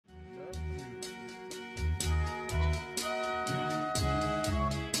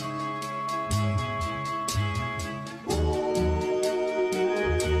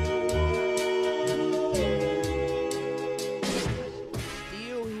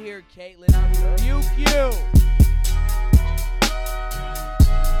sir, Caitlin, I rebuke you.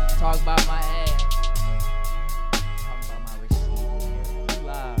 Talk about my ass. Talk about my receiving area. We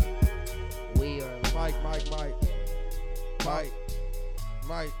live. We are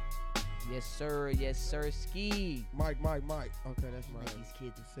Mike. Yes, sir, ski. Mike. Okay, that's Make mine. these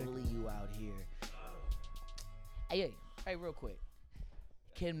kids bully you out here. Hey, real quick.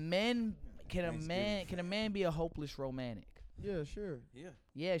 Can a man be a hopeless romantic? Yeah, sure.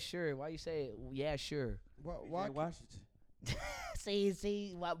 Yeah, sure. Why you say it? Yeah, sure. Why? Washington.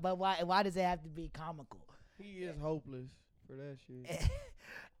 See, but why does it have to be comical? He is hopeless for that shit.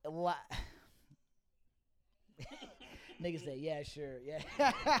 Why? Niggas say, yeah, sure, yeah.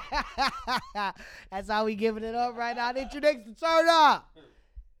 That's how we giving it up right now. Need you niggas to turn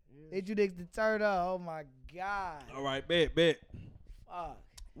up. Oh my God. All right, bet. Fuck.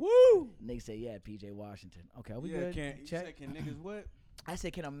 Woo! Niggas say, yeah, PJ Washington. Okay, we Yeah, good? you Check. said, can niggas what? I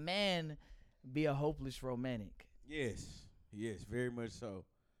said, can a man be a hopeless romantic? Yes, very much so.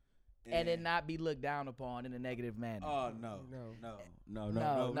 And then not be looked down upon in a negative manner. Oh no. No. No.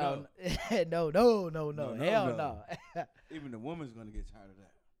 Hell no. Even the woman's gonna get tired of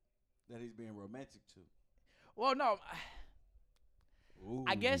that. That he's being romantic to. Well, no.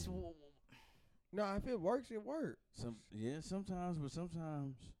 I guess. No, if it works, it works. Sometimes, but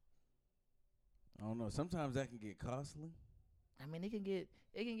sometimes I don't know. Sometimes that can get costly. I mean, it can get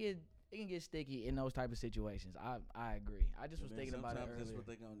sticky in those type of situations. I agree. I just was thinking about it earlier. That's what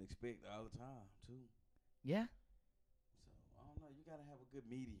they're gonna expect all the time too. Yeah. So I don't know. You gotta have a good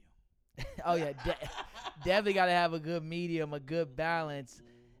medium. Oh yeah, definitely gotta have a good medium, a good balance.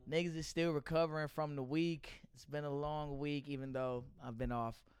 Niggas is still recovering from the week. It's been a long week, even though I've been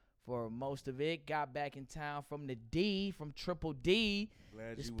off for most of it. Got back in town from Triple D.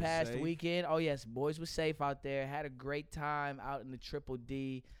 Glad this you was past safe. weekend. Oh yes, boys was safe out there. Had a great time out in the Triple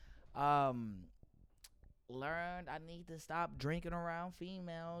D. Learned I need to stop drinking around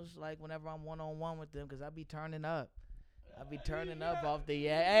females like whenever I'm one-on-one with them, because I be turning up. Off the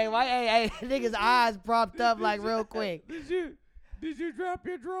Hey, niggas' eyes propped up like real quick. Did you drop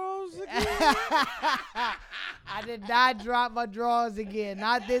your drawers again? I did not drop my drawers again,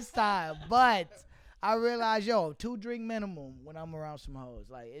 not this time. But I realized, 2 drink minimum when I'm around some hoes.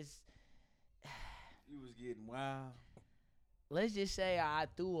 Like it's. You was getting wild. Let's just say I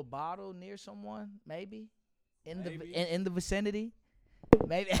threw a bottle near someone, maybe in the vicinity,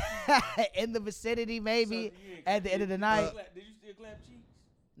 maybe in the vicinity, maybe at the end of the night. Did you still clap cheeks?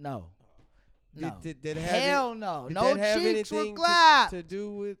 No. Did it have Hell no. Did No that have cheeks were anything clapped. to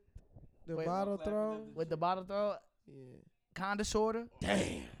do with the bottle throw? With the bottle throw? Yeah. Kinda, sorta.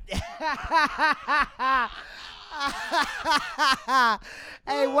 Damn.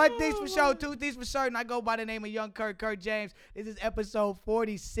 Hey, one thing's for sure, 2 things for certain. I go by the name of Young Kurt James. This is episode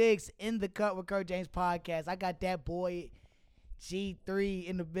 46 in the Cut with Kurt James podcast. I got that boy G3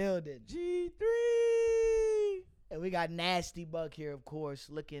 in the building. G3. And we got Nasty Buck here, of course,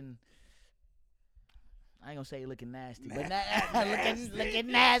 looking. I ain't gonna say looking nasty, but looking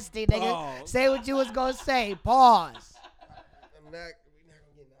nasty, nigga. Pause. Say what you was gonna say. Pause.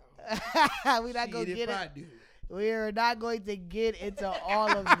 We not gonna get it. We are not going to get into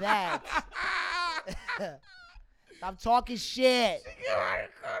all of that. I'm talking shit.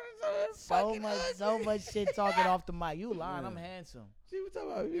 So much shit talking off the mic. You lying? I'm handsome. She was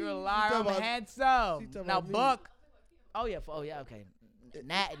talking about You're a liar. I'm handsome. Now, about me. Buck. Oh yeah. Okay.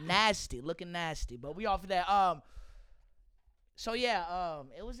 Nasty, looking nasty. But we off of that. So yeah.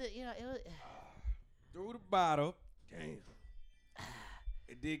 It was Through the bottle. Damn.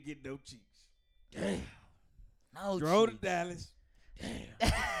 It did get no cheeks. Damn. no. Drove to cheeks. Dallas. Damn. Did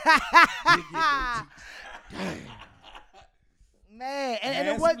get no cheeks. Damn. Man, and Had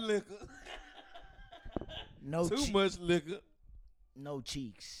it was some liquor. no Too much liquor. no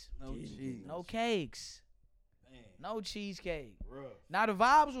cheeks, No cheeks. no cakes, Man, no cheesecake. rough. Now the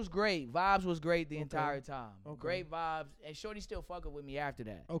vibes was great. The entire time. Okay. Great vibes, and Shorty still fucking with me after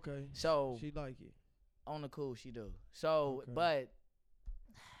that. Okay. So She like it. on the cool, she do. So, Okay. but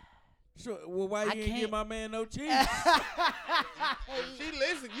Sure. Well, why I you ain't can't- give my man no cheeks? She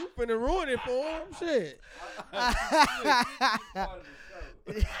listen, you finna ruin it for him. Shit.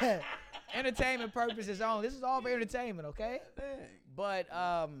 entertainment purposes only. This is all for entertainment, okay? Dang. But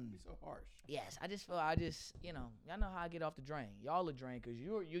Be so harsh. yes, y'all know how I get off the drain. Y'all are drinkers.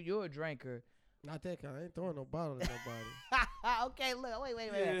 You're a drinker. Not that kind. I ain't throwing no bottle at nobody. Okay, look, wait.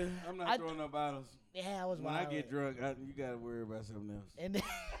 Yeah, I'm not throwing no bottles. Yeah, I was When I wild. get drunk, you gotta worry about something else. And then,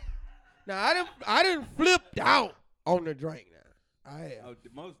 Now I didn't flipped out on the drink now. I have. Oh,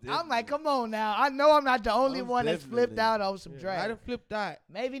 most I'm like, definitely. come on now. I know I'm not the only Most one that's flipped definitely. out on some I drag. done flipped out.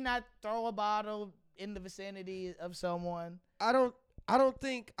 Maybe not throw a bottle in the vicinity of someone. I don't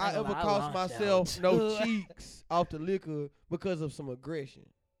think I I ain't ever gonna lie, I cost launched myself out. no cheeks off the liquor because of some aggression.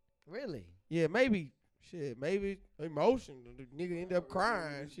 Really? Yeah, maybe emotion. The nigga end up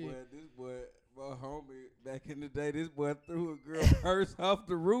crying. This Shit. boy, my homie, back in the day, this boy threw a girl purse off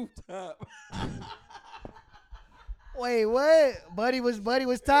the rooftop. Wait, what? Buddy was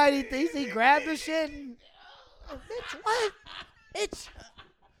tight. He grabbed the shit. And, bitch, what? Bitch.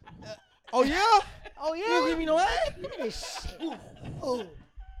 Oh yeah? Oh You yeah. don't give me no ass? Shit. Oh.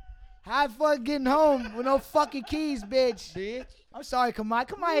 Have fun getting home with no fucking keys, bitch. Bitch. I'm sorry, Kamai.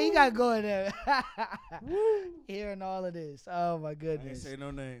 Kamai, you gotta go in there. Hearing all of this. Oh my I ain't goodness. say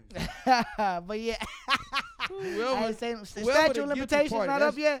no names. But yeah. Whoever- I ain't saying whoever statute the of guilty limitations party, not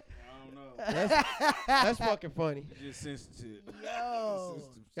up yet. I don't know. That's fucking funny. Just sensitive. Yo.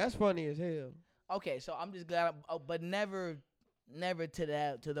 Sensitive. That's funny as hell. Okay, so I'm just glad, but never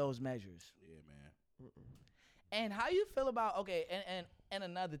to those measures. Yeah, man. And how you feel about and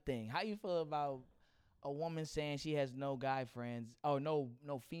another thing, how you feel about a woman saying she has no guy friends or no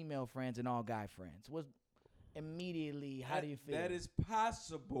female friends and all guy friends? What immediately? How do you feel? That is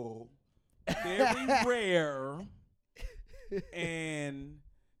possible. Very rare. And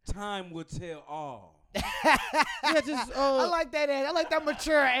time will tell all. Yeah, just I like that. I like that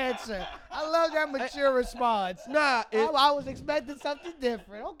mature answer. I love that mature response. nah. I was expecting something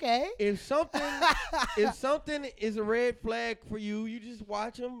different. Okay. If something is a red flag for you, you just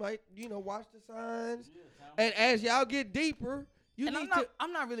watch them, like watch the signs. And as y'all get deeper, you And need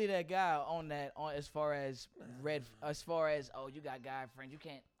I'm not really that guy on that as far as you got guy friends, you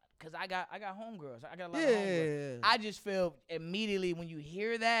can't, cause I got homegirls, I got a lot of homegirls. I just feel immediately when you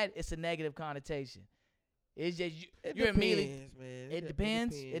hear that it's a negative connotation. It's just you're immediately. Man. It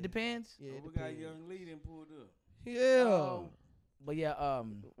depends. It depends. Yeah, it We got depends. Young Lee done pulled up. Yeah. But yeah,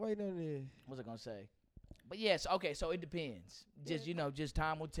 Wait on this. what was I gonna say? But yes, okay, so it depends. Just just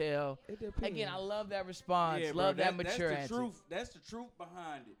time will tell. It depends. Again, I love that response. Yeah, bro, love that mature that's answer. the truth. That's the truth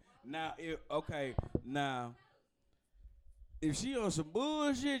behind it. Now, if she on some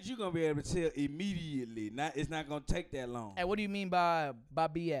bullshit, you gonna be able to tell immediately. It's not gonna take that long. And what do you mean by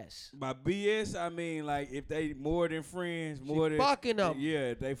BS? By BS, I mean like if they more than friends, She more than fucking them.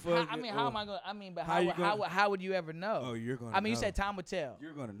 Yeah, they fucking. How am I gonna? I mean, but How you how would you ever know? Oh, you're gonna. I mean, know. you said time will tell.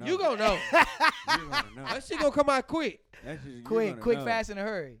 You're gonna know. You gonna know. You're gonna know. That shit gonna come out quick. That's just, you're Quick, gonna quick, know. fast, in a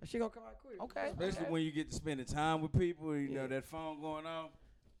hurry. That shit gonna come out quick. Okay. Especially when you get to spending time with people. You know that phone going off.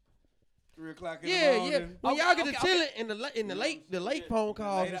 3 o'clock in the Yeah, morning. yeah. When Okay, y'all get to okay, chilling in the late phone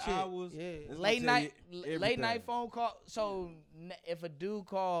calls Later and shit. hours. Yeah. That's Late gonna tell night, you late everything. night phone call. So if a dude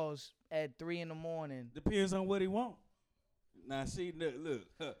calls at 3 a.m, Depends on what he want. Now see, look.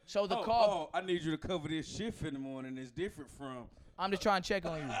 so the oh, call. Oh, I need you to cover this shift in the morning. It's different from. I'm just trying to check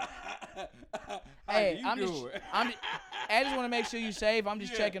on you. How Hey, you I'm do just, it? I just want to make sure you safe. I'm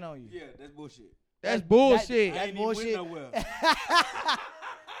just Yeah, checking on you. Yeah, that's bullshit. That's bullshit. I That's ain't bullshit. even went nowhere.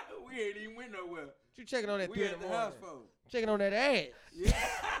 We ain't even went nowhere. You checking on that We 3 in at the the house morning. phone. Checking on that ass. Yeah.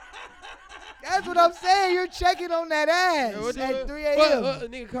 That's what I'm saying. You're checking on that ass Yeah, what the- at 3 What,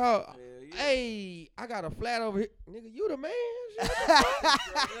 a.m. nigga call. Hell yeah. Hey, I got a flat over here. Nigga, you the man? Shit.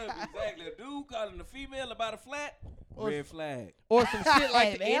 Straight up, exactly. A dude calling a female about a flat, Or- red flag. Or some shit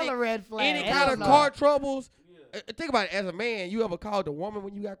like Hey, hella red flag. any Hell kind of no. car troubles. Yeah. Think about it. As a man, you ever called a woman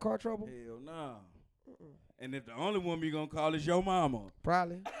when you got car trouble? Hell no. And if the only woman you gonna call is your mama,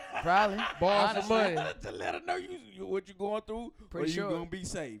 Probably. Probably. Borrow some Honestly. money. to let her know what you going through, Pretty or you sure. gonna be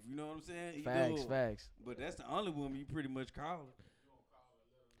safe. You know what I'm saying? Either Facts, or. facts. But that's the only woman you pretty much call.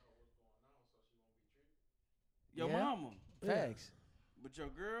 Your Yeah. mama. Facts. But your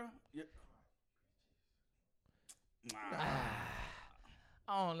girl,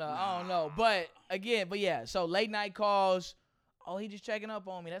 I don't know. But again, yeah. So late night calls. Oh, he just checking up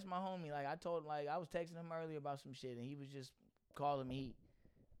on me. That's my homie. Like I told him, like I was texting him earlier about some shit, and he was just calling me.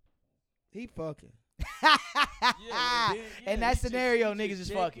 He fucking. In that scenario, niggas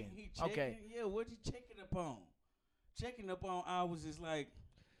is fucking. Okay. Yeah, what you checking up on? Checking up on hours is like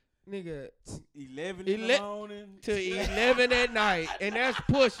Nigga, 11 in the morning to 11 at night. And that's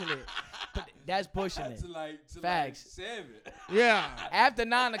pushing it. That's pushing it. to Facts. like 7. Yeah. After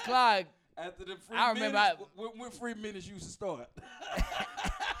 9 o'clock, After the free I remember minutes, when free minutes used to start.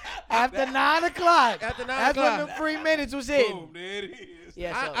 after 9 o'clock, After 9 that's when o'clock. the 3 minutes was hitting. Boom, there it is.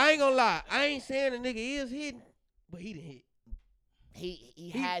 Yeah, so I ain't gonna lie. I ain't saying the nigga is hitting, but he done hit. he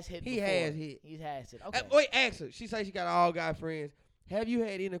has hit. he before. has hit. He has hit. Okay. Wait, ask her. She say she got all guy friends. Have you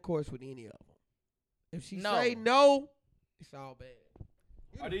had intercourse with any of them? If she No. say no, It's all bad.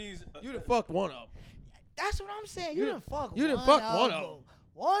 Are these? You done fucked one of them. That's what I'm saying. You You done- done fuck. you done one fucked of one of them. 'em.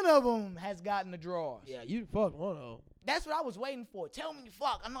 One of them has gotten the draws. Yeah, you done fucked one of them. That's what I was waiting for. Tell me you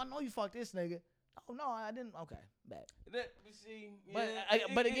fuck. I know you fucked this nigga. Oh no, I didn't. Okay, bad.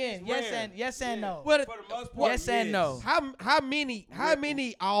 But again, yes and no. Well, For the most part, Yes and no. How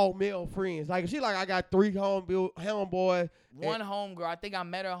many all male friends? Like, if she like, I got 3 homeboys. One homegirl. I think I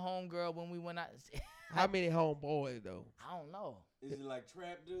met her homegirl when we went out. How many homeboys though? I don't know. Is it like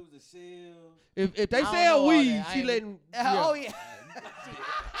trap dudes that sell? If they I don't know sell all weed, that. I she ain't- letting. Oh yeah.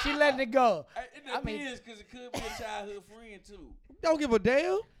 she letting it go. It I mean- depends, because it could be a childhood friend too. Don't give a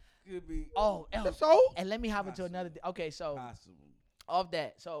damn. Could be Oh, That's all. and let me hop into Possible. another. Okay, so possible. off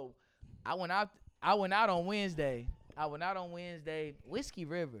that, so I went out on Wednesday. Whiskey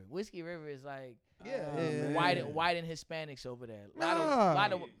River is like Yeah, man. white and Hispanics over there. Nah.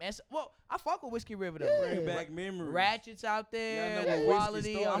 Lot of man. Well, I fuck with Whiskey River though. Yeah. Bring back memories. Ratchets out Y'all there, know the where quality.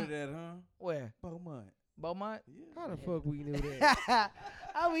 whiskey started at, huh? Where? Beaumont. Beaumont? How the fuck we knew that?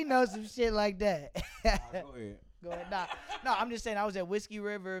 How we know some shit like that? Go ahead. Go ahead. No, I'm just saying I was at Whiskey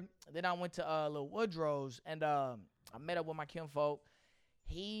River. Then I went to Lil Woodrow's and I met up with my kinfolk.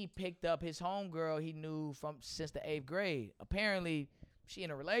 He picked up his homegirl he knew since the 8th grade. Apparently, she in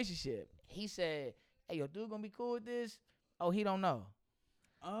a relationship. He said, "Hey, your dude gonna be cool with this?" Oh, he don't know.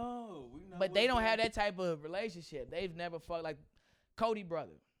 Oh, we know. But they don't have that type of relationship. They've never fucked like Cody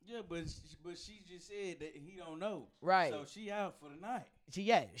brother. Yeah, but she just said that he don't know. Right. So she out for the night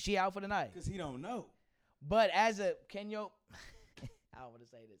She out for the night. because he don't know. But as a I don't want to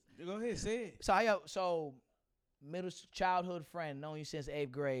say this. Go ahead, say it. So middle childhood friend, known you since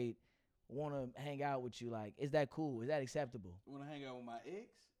 8th grade, want to hang out with you. Like, is that cool? Is that acceptable? Want to hang out with my ex?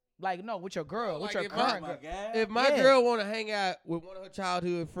 Like, no, with your girl, with Like your if current my girl. guy? If my Yeah. girl want to hang out with one of her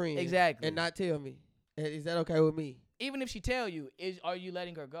childhood friends, Exactly. and not tell me, is that okay with me? Even if she tell you, are you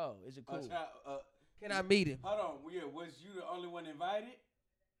letting her go? Is it cool? Can I meet him? Hold on. Yeah, was you the only one invited?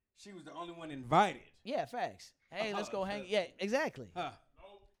 She was the only one invited. Yeah, facts. Hey, let's go hang. Yeah, exactly. Huh.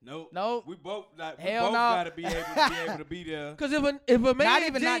 Nope. Nope. We both Hell no. gotta be able to be there. Because if a man Not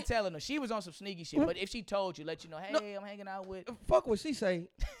even gen- not telling her. She was on some sneaky shit. But if she told you, let you know, hey, I'm hanging out with. fuck what she say.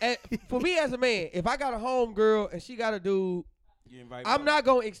 And for me as a man, if I got a home girl and she got a dude, You invite I'm both. not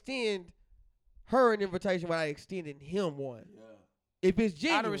gonna extend her an invitation without extending him one. Yeah. If it's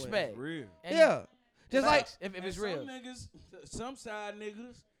genuine, Out of respect. Real. And yeah. Just like facts, if And it's some real. niggas, some side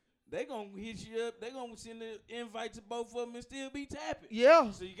niggas, they gonna hit you up. They gonna send an invite to both of them and still be tapping.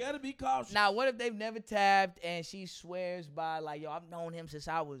 yeah. So you gotta be cautious. Now, what if they've never tapped and she swears by like, yo, I've known him since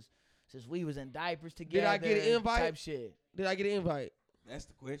we was in diapers together. I get an invite? Type shit. Did I get an invite? That's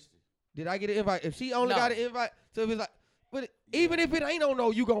the question. Did I get an invite? If she only No. got an invite, so if it's like, but even if it ain't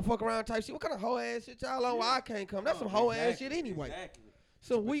no, you gonna fuck around type shit. What kind of hoe ass shit y'all on? Why I can't come? That's some hoe ass shit anyway. Exactly.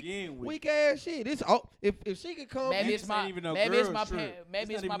 Some To weak, begin with. weak ass shit. It's if she could come Maybe this it's ain't my even no maybe it's girl my trip.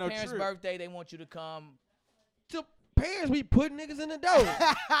 maybe It's it's not my even no parents' trip. birthday. They want you to come. to parents, be putting niggas in the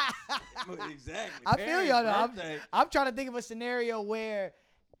door. Exactly. I feel y'all though. Birthday. I'm trying to think of a scenario where,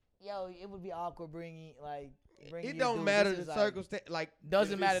 yo, it would be awkward bringing It your don't dude. matter This the is like- circumstance. Like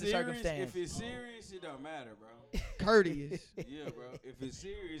Doesn't If matter it's the serious- circumstance. If it's serious, it don't matter, bro. courteous. Yeah, bro. If it's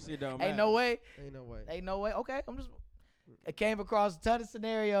serious, it don't matter. Ain't no way. Ain't no way. Ain't no way. Okay, I came across a ton of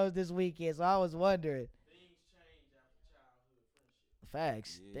scenarios this weekend, so I was wondering.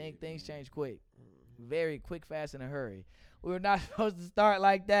 Facts. Yeah, Things man. change quick. Very quick, fast, in a hurry. We were not supposed to start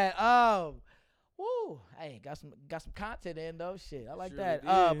like that. Woo. Hey, got some content in though. Shit, I like Sure that.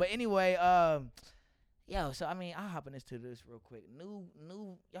 did. But anyway, yo, so I mean, I'll hop into this real quick. New,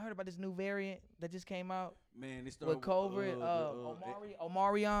 y'all heard about this new variant that just came out Man, it started with COVID?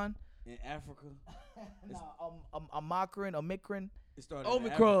 Omarion. in Africa. No, Omicron. It started in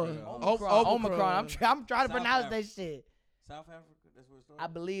Omicron. Africa. Omicron. Omicron. I'm trying to South pronounce Africa. that shit. South Africa. That's where it started. I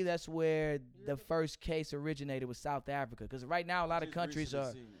believe that's where the first case originated with South Africa. Because right now, a lot of Just countries recently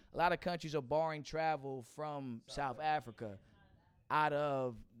are seen it. a lot of countries are barring travel from South Africa out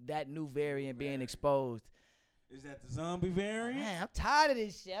of that new variant being exposed. Is that the zombie variant? Man, I'm tired of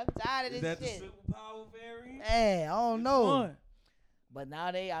this shit. I'm tired of Is this that shit. the superpower variant? Man, I don't Which know. one? But now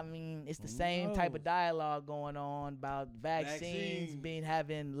it's the Who same type of knows? dialogue going on about vaccines Vaccines.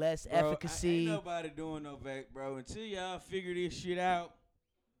 having less Bro, efficacy. Ain't nobody doing no vac, bro. Until y'all figure this shit out,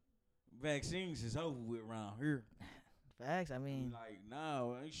 vaccines is over with around here. Facts. I mean, Like,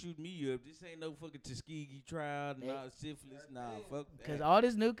 no, ain't shoot me up. This ain't no fucking Tuskegee trial, They- nah, syphilis, nah, fuck that. because all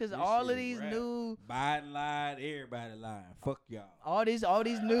this new, because This all of shit these rap. new. Biden lied, everybody lying. Fuck y'all. All these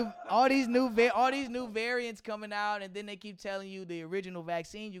new variants coming out, and then they keep telling you the original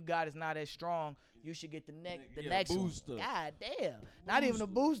vaccine you got is not as strong. You should get the Yeah, next booster. one. God damn. Not even a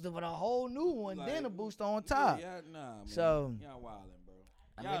booster, but a whole new one, Like, then a booster on top. Yeah, nah, man. So- y'all wildin', bro.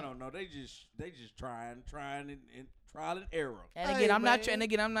 I Y'all mean- don't know. They just trying and trial and error. And Hey, again, I'm man.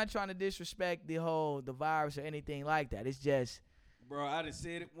 I'm not trying to disrespect the virus or anything like that. It's just Bro, I done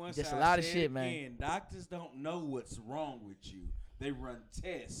said it once. Just a I lot of said shit, it man. again. Doctors don't know what's wrong with you. They run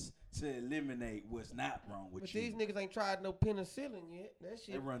tests to eliminate what's not wrong with But you. these niggas ain't tried no penicillin yet. That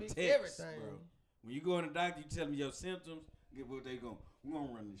They shit run fix tests, everything. bro. When you go in the doctor, you tell them your symptoms. Get what they going. We're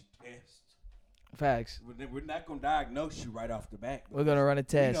gonna run this test. facts. We're not gonna diagnose you right off the bat. We're gonna run a We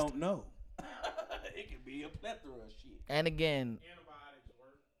test. don't know. It could be a plethora of shit. And again, Antibiotics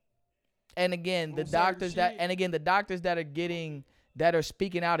work. and again, the On certain doctors that are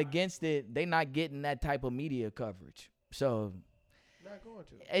speaking out against it, they not getting that type of media coverage. So Not going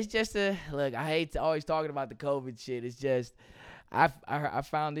to. it's just look. I hate always talking about the COVID shit. It's just I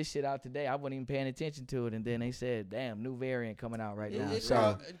found this shit out today. I wasn't even paying attention to it, and then they said, "Damn, new variant coming out right now." It's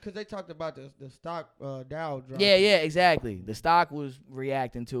So because they talked about the stock Dow drop. yeah, exactly. The stock was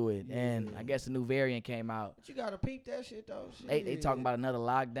reacting to it, and I guess the new variant came out. But you gotta peep that shit though. They talking about another when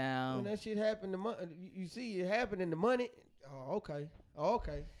lockdown. that shit happened. You see it happening. The money. Oh, okay. Oh,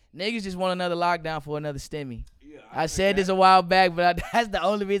 okay. Niggas just want another lockdown for another stimmy. Yeah, I think said this a while back, but that's the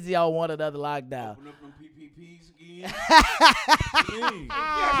only reason y'all want another lockdown. Open up them PPPs again.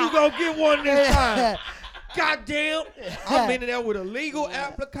 Yeah, you gonna get one this time. Goddamn. I'm in there with a legal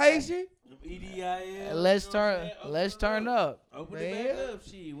application. Them EDIL. Let's you know what I'm saying? let's Open turn it up. Open Man. it back up.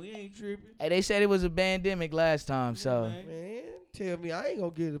 Shit, we ain't tripping. Hey, they said it was a pandemic last time, so man. Man, tell me I ain't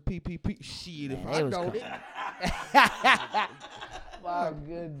gonna get a PPP. Shit, if Man, I they was don't cool. it. my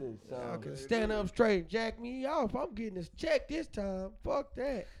goodness. Y'all can stand up straight and jack me off. I'm getting this check this time. Fuck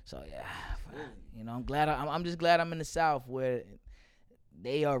that. So yeah, you know, I'm just glad I'm in the South where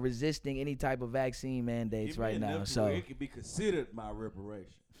they are resisting any type of vaccine mandates Give me right now. enough to So where it can be considered my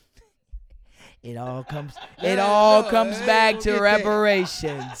reparation. it all comes Hey, back look to at that.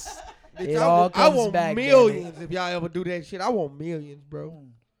 reparations. Bitch, It I all want, I comes want back, millions if y'all ever do that shit. I want millions, bro.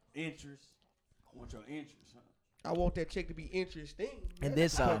 Interest. I want your interest, huh? I want that check to be interesting. And That's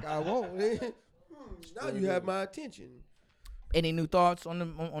this, the fuck I want. Now you have my attention. Any new thoughts on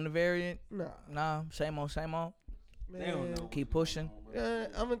the variant? Nah, Nah, same old. They don't man. know. Keep pushing.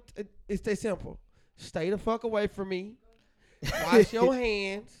 It's that simple. Stay the fuck away from me. Wash your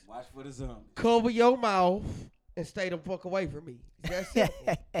hands. Watch for the zombie. Cover your mouth. And stay the fuck away from me. It's that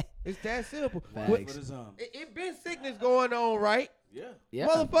simple. It's that simple. Facts. Watch for the zombie. It been sickness going on, right? Yeah. Yeah,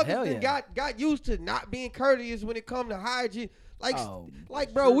 Motherfuckers hell done yeah. got used to not being courteous when it come to hygiene. Like, Oh,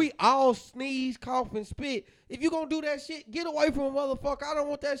 bro, we all sneeze, cough, and spit. If you gonna do that shit, get away from a motherfucker. I don't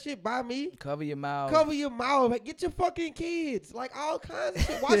want that shit by me. cover your mouth. Cover your mouth. Get your fucking kids. Like, all kinds of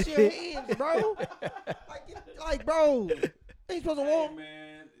shit. Wash your hands, bro. Like, bro. Ain't supposed to Hey, want.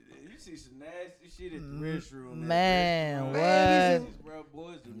 man, you see some nasty shit at the restroom. Man, Man, what? Bro,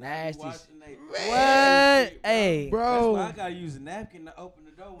 boys do Nasty not be washing they Man. What? Hey, Bro. That's why I gotta use a napkin to open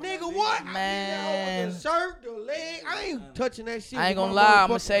the door. when I Nigga, leave. what? Man. The shirt, the leg. I ain't touching that shit. I ain't with gonna my lie. I'm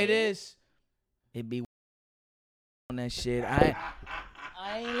gonna motherfucking say hand. this. It be on that shit. I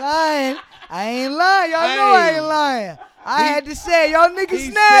ain't lying. I ain't lying. Y'all know I ain't lying. I had to say, y'all niggas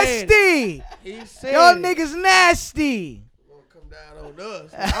he said nasty. He said, Y'all niggas nasty. gonna come down on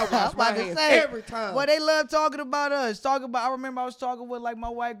us. I wash I'm my about to hands say, every time. Well, they love talking about us. I remember I was talking with like my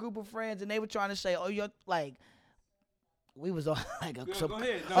white group of friends, and they were trying to say, "Oh, you're like." We was on like a. Go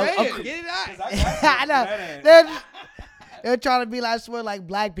ahead. No, Say Oh, it. okay. Get it out. 'Cause I got I know. something for that ass. They're trying to be like, I swear, like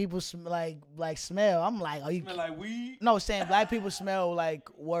black people like smell. I'm like, are you? Smell like weed. No, saying black people smell like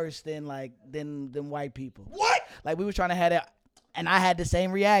worse than than white people. What? Like we were trying to have that, and I had the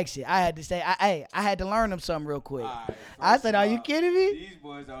same reaction. I had to say, I had to learn them something real quick. All right, I first said, of are you all, kidding me? These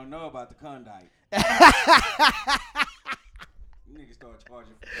boys don't know about the Klondike. Niggas start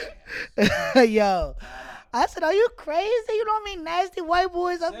charging for that. Yo, I said, are you crazy? You know what I mean? Nasty white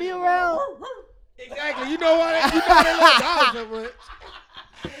boys I be Second of all, around. Exactly. You know why? You know they love dogs so much.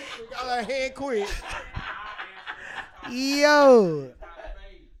 We got our hand quick. Yo.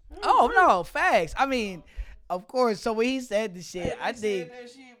 Oh no, facts. I mean, of course. So when he said the shit, I think. That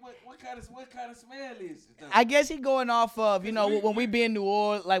shit, what kind of smell is it? though? I guess he going off of, you know, we- when we be in New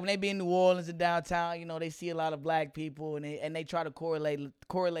Orleans, like when they be in New Orleans and downtown, you know, they see a lot of black people and they try to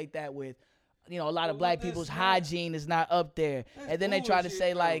correlate that with, you know, a lot of Well, black that's people's not- hygiene is not up there. That's And then they try to bullshit,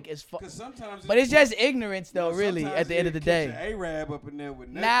 say though. like it's 'Cause sometimes but it's just ignorance though, you know, really, sometimes at the end of the they'll catch day. an Arab up in there with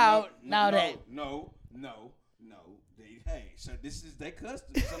Now no, that- no, hey, so this is their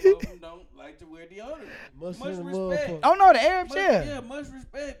custom. Some of them don't like to wear deodorant. Much respect. Oh no, the Arabs, Yeah, much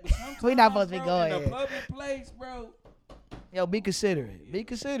respect. But sometimes, We not supposed to be bro, going in a here. public place, bro. Yo, be considerate. Be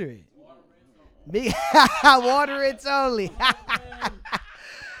considerate. Be water rinse only.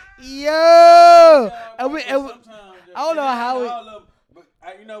 Yo, and we, Sometimes, I don't know how we.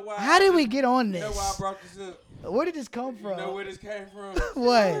 But you know why? How did we get on You know why I this? brought this up? Where did this come You know from? where this came from?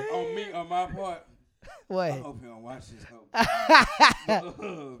 What? On me, on my part. I What? hope you don't watch this. Hope.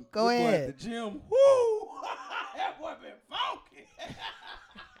 Go This boy ahead. at the gym. Woo! That boy been funky.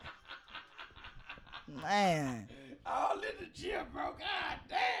 Man. All in the gym, bro. God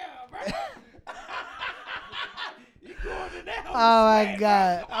damn, bro. You going in there? Oh my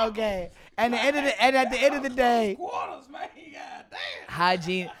God. Okay. And at the end of the day, Quarters, man. God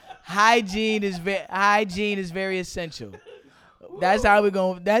damn. hygiene is very essential. That's how we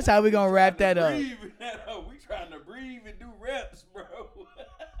gonna wrap that up. We trying to breathe and do reps, bro.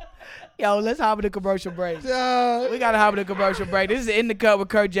 Yo, let's hop in the commercial break. We gotta hop in the commercial break. This is In the Cut with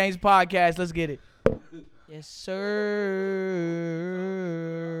Kurt James podcast. Let's get it. Yes,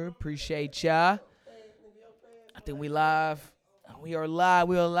 sir. Appreciate ya. I think we live. We are live.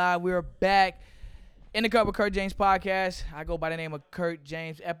 We are back. In the Cut with Kurt James podcast. I go by the name of Kurt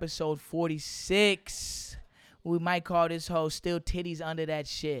James, episode 46. We might call this host Still Titties Under That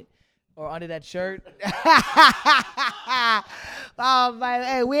Shit. Or under that shirt. Oh man,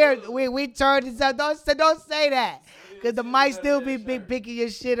 hey, we turned this up. Don't say that. Cause the mic still be picking your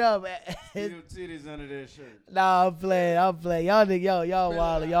shit up. Still titties under that shirt. Nah, I'm playing. Y'all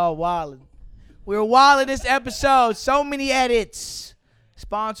wildin'. We're wildin' this episode. So many edits.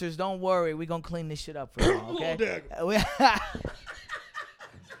 Sponsors, don't worry. We gonna clean this shit up for y'all, okay?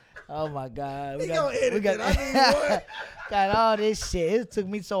 Oh my God. We got got all this shit. It took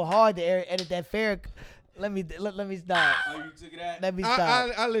me so hard to edit that fair. Let me stop. Oh, you took it out? Let me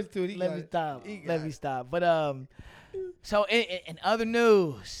stop. I listened to it. Let me stop. But so in other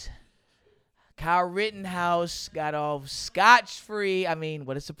news, Kyle Rittenhouse got off scotch-free. I mean,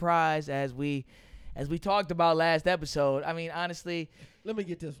 what a surprise! As we talked about last episode. I mean, honestly. Let me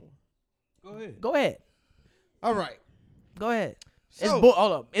get this one. Go ahead. All right. Go ahead. So,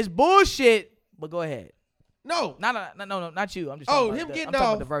 Hold up. It's bullshit. But go ahead. No, No, not you. I'm just. Oh, talking him about getting I'm talking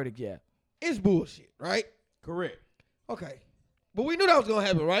off. about the verdict. Yeah. it's bullshit, right? Correct. Okay. But we knew that was going to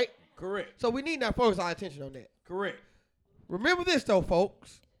happen, right? Correct. So we need not focus our attention on that. Correct. Remember this, though,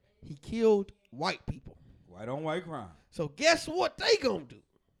 folks. He killed white people. White on white crime. So guess what they going to do?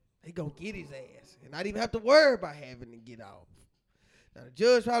 They going to get his ass and not even have to worry about having to get off. Now, the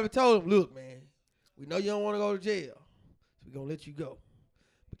judge probably told him, look, man, we know you don't want to go to jail, so we're going to let you go.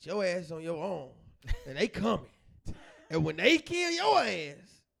 But your ass is on your own, and they coming. And when they kill your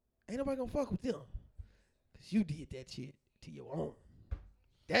ass, ain't nobody going to fuck with them because you did that shit to your own.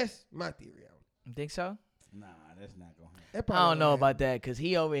 That's my theory on it. You think so? Nah, that's not going to happen. That I probably don't know won't about that because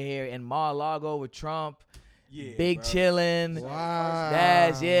he over here in Mar-a-Lago with Trump, Yeah, big bro. chillin'. Wow.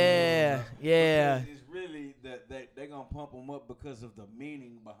 That's yeah. Because it's really that they're going to pump them up because of the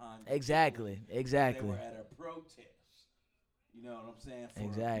meaning behind it. Exactly. They were at a protest. You know what I'm saying? For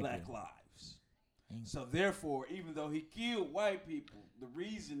Exactly. Black lives. So therefore, even though he killed white people, the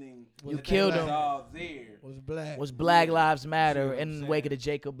reasoning You that killed was him. all there. Was black. Was Black Lives Matter See what I'm in the saying? wake of the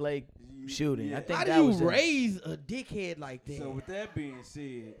Jacob Blake shooting. Yeah. I think How that do was you it. raise a dickhead like that? So with that being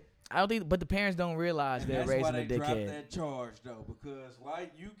said, I don't think, but the parents don't realize and they're that's why raising they a dropped dickhead. that charge though, because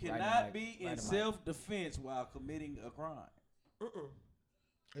you Right cannot in the be mic. in Right in the mic. self-defense while committing a crime.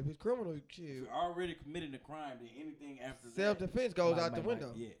 If it's criminal, If shit. you're already committing a crime, then anything after Self-defense goes Mic, out the mic, window.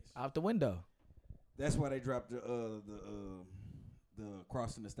 mic. that, yes, Out the window. that's why they dropped the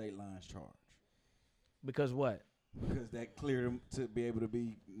crossing the state lines charge, Because what? because that cleared them to be able to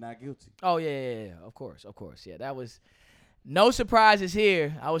be not guilty. Oh yeah. Of course. Yeah, that was no surprises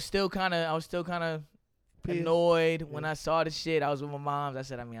here. I was still kind of Pissed. annoyed when Yeah. I saw the shit. I was with my mom. I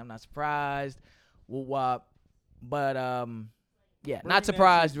said, I'm not surprised. Whoop wop. But yeah, Bring not that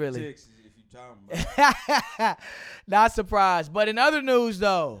surprised shit to really. Texas if you talking about. Not surprised. But in other news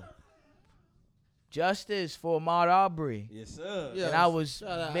though, justice for Ahmaud Arbery. Yes, sir. Yeah. And I was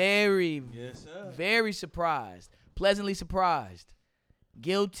Shout out. very, Yes, sir. very surprised. Pleasantly surprised.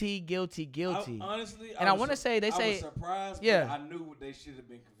 Guilty. Honestly, And I wanna say, they I say- was surprised, yeah. but I knew they should have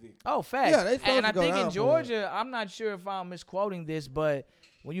been convicted. Oh, facts. Yeah, they supposed and to I go think down in for Georgia, I'm not sure if I'm misquoting this, but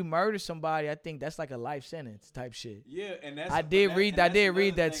when you murder somebody, I think that's like a life sentence type shit. Yeah, and that's I did read that's that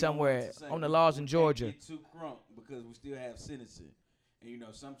another that thing I wanted somewhere to say. on the laws in We Georgia. can't get too crunk because we still have sentencing, and you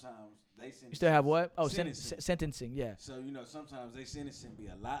know sometimes they sentence. You still have what? Oh, sentencing. sentencing. Yeah. So you know sometimes they sentencing be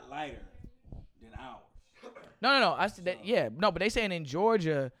a lot lighter than ours. No. I said that. Yeah, no, but they saying in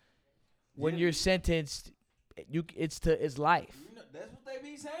Georgia, when you're sentenced, it's life. You know, that's what they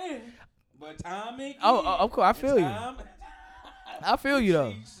be saying. But time and Of course, I feel you. I feel you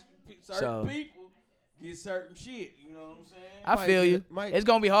though. Certain people get certain shit. You know what I'm saying? I feel you. It's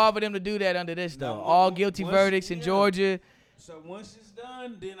gonna be hard for them to do that under this though. All guilty verdicts in Georgia. So once it's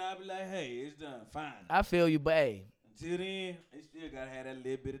done, then I'll be like, hey, it's done. Fine. I feel you, but hey, until then, they still gotta have that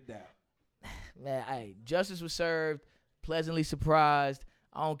little bit of doubt. Man, hey, justice was served. Pleasantly surprised.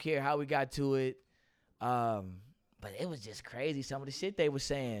 I don't care how we got to it. But it was just crazy. Some of the shit they was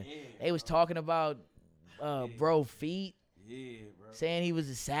saying. Yeah, they was talking about bro feet. Yeah, bro. Saying he was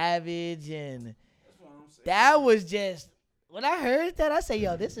a savage, and That's what I'm saying. that was just when I heard that, I say,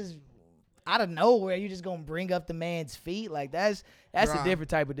 yo, this is out of nowhere. You just gonna bring up the man's feet? Like that's Dry. a different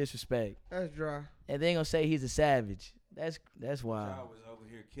type of disrespect. That's dry. And they gonna say he's a savage. That's wild. Y'all was over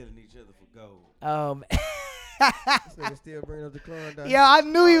here killing each other for gold. This nigga still bringing up the Klondike. Yeah, I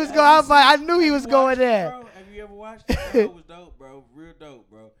knew he was going. I knew he was going there. Bro, have you ever watched it? It was dope, bro. Real dope,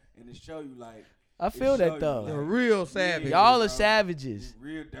 bro. And it show you like I feel show that you, though. The real savage. Y'all bro. are savages.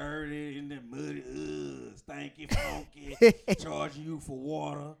 real dirty in the muddy, stinky, funky, charging you for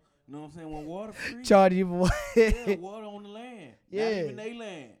water. You know what I'm saying? When water free, Charge you for yeah, water on the land. Yeah. Not even they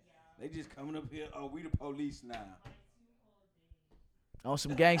land. They just coming up here. Oh, we the police now. on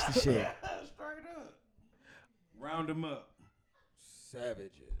some gangster shit. Straight up. Round them up.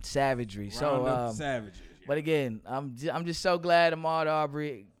 Savages. Savagery. Round So, up savages. but again, I'm just so glad Ahmaud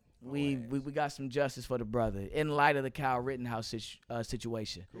Arbery. We got some justice for the brother in light of the Kyle Rittenhouse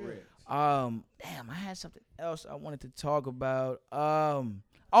situation. Correct. Damn, I had something else I wanted to talk about.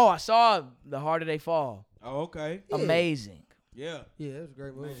 I saw The Harder They Fall. Oh, okay. Yeah. Amazing. Yeah. Yeah, it was a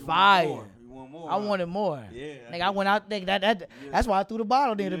great movie. You want Fire. more. You want more? I wanted more. Yeah. Nigga, I went out. Nigga, that's why I threw the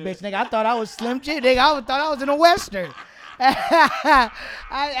bottle near the bitch. Nigga, I thought I was Slim Jim. Nigga, I thought I was in a Western. that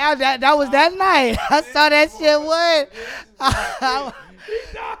was that night. I saw that shit. What? He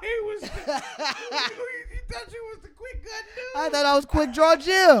thought he was. He thought you was the quick gun dude. I thought I was Quick Draw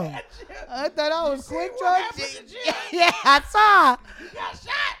Jim. I thought I was see Quick what Draw happened Jim. to Jim? Yeah, I saw. You got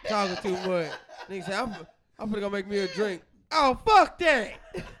shot. Talking too much. Nigga say, I'm gonna go make me a drink. Oh, fuck that.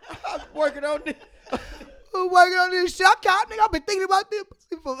 I'm working on this. Who working on this shit? Nigga, I've been thinking about this.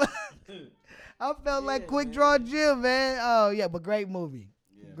 I felt like Quick Draw Jim, man. Oh, yeah, but great movie.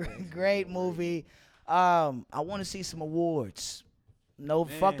 Great movie. I want to see some awards. No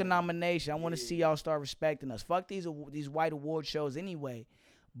fucking nomination. I want to see y'all start respecting us. Fuck these white award shows anyway.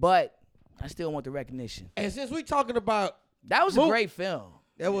 But I still want the recognition. And since we talking about, That was a great film.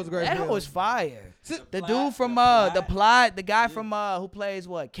 that was a great That film. was fire. The Plot, dude from the plot. the guy from who plays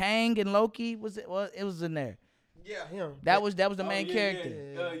what? Kang and Loki was it? Well, it was in there. Yeah, him. That was the main character.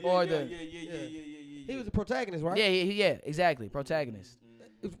 He was the protagonist, right? Yeah, exactly. Protagonist.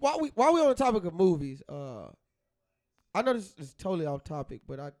 While we on the topic of movies, I know this is totally off topic,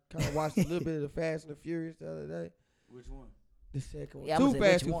 but I kind of watched a little bit of the Fast and the Furious the other day. Which one? The second one, Yeah, I'm Too gonna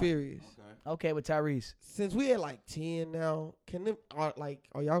say Fast, which Too one? Furious. Okay. Okay, with Tyrese. Since we at like 10 now, can them are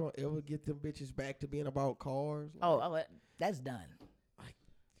y'all gonna ever get them bitches back to being about cars? That's done.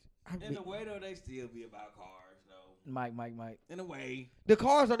 In a way, though, they still be about cars, though. Mike. In a way. The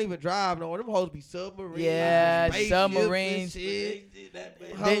cars don't even drive no more. Them hoes be submarines. Yeah, spaceships submarines. and shit. They did that, Them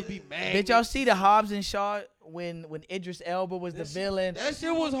man. hoes be mad. Did y'all see the Hobbs and Shaw when Idris Elba was the That shit- villain? That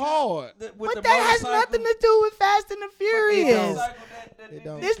shit was hard. But that has nothing to do with Fast and the Furious. It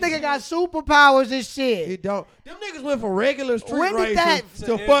don't. This nigga got superpowers and shit. It don't. Them niggas went from regular street When did racing that- to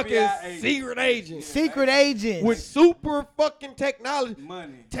To fucking FBI agents. secret agents Secret agents. with super fucking technology.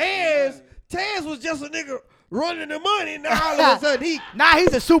 Money. Taz was just a nigga running the money. Now all of a sudden Nah,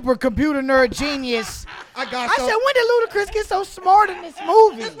 he's a supercomputer nerd genius. I got I some. said, when did Ludacris get so smart in this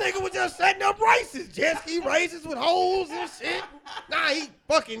movie? This nigga was just setting up races, jet ski races with holes and shit. Nah, he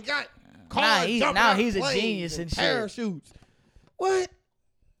fucking got cars jumping now out he's a planes genius and shit. parachutes. What?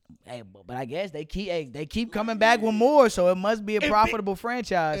 Hey, but I guess they keep coming back with more, so it must be a And profitable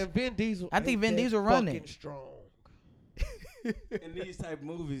franchise. And Vin Diesel. I think ain't Vin that Diesel running. fucking strong. In these type of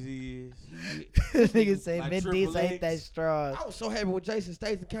movies, he is. Nigga say Like Vin Triple Diesel ain't X. that strong. I was so happy when Jason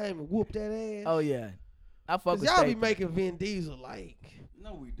Statham came and whooped that ass. Oh yeah, I fuck 'Cause with y'all be Statham. making Vin Diesel like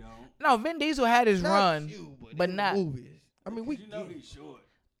No, we don't. No, Vin Diesel had his not run, you, but in not. movies. I mean, we. You know he's short.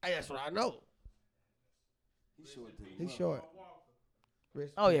 Hey, that's what I know. He's short. to He's you. short.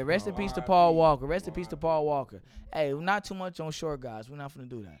 Oh yeah, rest in peace to Paul Walker. Rest in peace to Paul Walker. Hey, not too much on short guys. We're not finna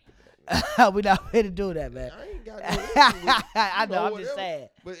do that. We're not finna do that, man. I ain't got no issue with it. I know. I'm whatever. just saying.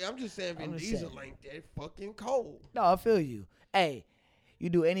 But I'm just saying Vin I'm just Diesel saying. ain't that fucking cold. No, I feel you. Hey, You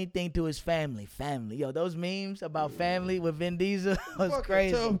do anything to his family. Family. Yo, those memes about family with Vin Diesel was Fucking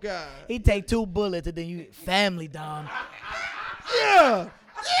crazy. tough guy. He take 2 bullets and then you family, Dom. Yeah.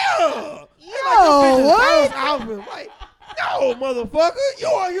 Yo, What? Like, no, motherfucker. You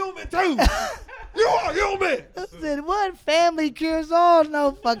are human too. You are human. I said, what? Family cures all?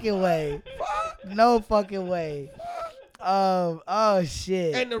 No fucking way. Fuck. No fucking way. Oh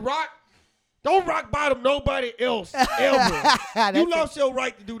shit. And The Rock, don't rock bottom nobody else ever. You lost your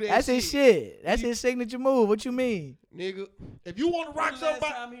right to do that. That's his shit. That's his signature move. What you mean? Nigga. If you want to rock When the last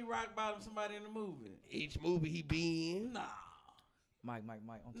somebody, time he rock bottom somebody in the movie? each movie he be in. Nah. Mike.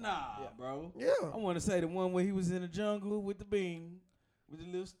 On top. Nah, bro. Yeah. I want to say the one where he was in the jungle with the beam, with the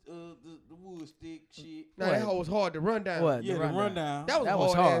little the wood stick shit. Now that hoe was hard to run down. What? Yeah, the rundown. That was That a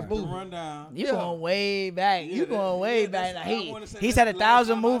was hard ass hard. The movie. rundown. You Yeah. going way back. Yeah, You going way back. that's- Now, I wanna say he's that's had the last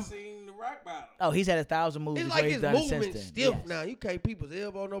 1,000 time I movies. seen the rock bottom. Oh, he's had 1,000 movies. It's where like he's his done it since movement then. stiff Yes. now. You can't people's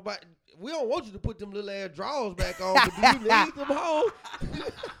elbow nobody. We don't want you to put them little ass drawers back on, but do you need them hoes?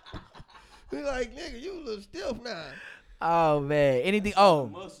 We like, nigga, you a little stiff now. Oh man, anything? The Oh,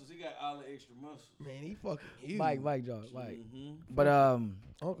 muscles. He got all the extra muscles. Man, he fucking huge. Mike, Mike. Mm-hmm. But Uncle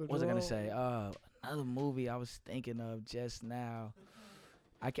what was I gonna Jerome. say? Another movie I was thinking of just now.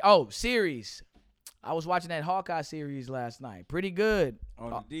 Series. I was watching that Hawkeye series last night. Pretty good. On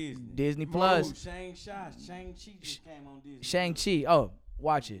the Disney. Disney Plus. Oh, Shang-Chi just came on Disney. Shang-Chi. Oh,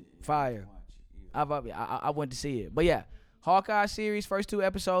 watch it. Fire. Watch it, yeah. I went to see it. But yeah, Hawkeye series, first 2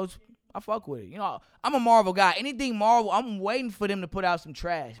 episodes, I fuck with it. You know, I'm a Marvel guy. Anything Marvel, I'm waiting for them to put out some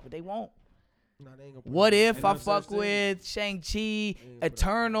trash, but they won't. Nah, they ain't gonna put What it if Ain't I no fuck such thing. with Shang-Chi, Ain't put out.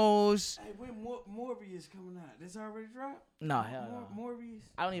 Eternals? Hey, when Morbius coming out? This already dropped? Nah, hell no. Morbius?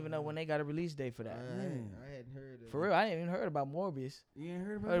 I don't even know when they got a release date for that. I hadn't heard of For real, I didn't even heard about Morbius. You ain't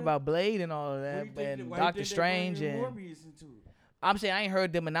heard about Heard that? about Blade and all of Why you that, think that- and why you Doctor think they Strange, bringing and Morbius into it? I'm saying I ain't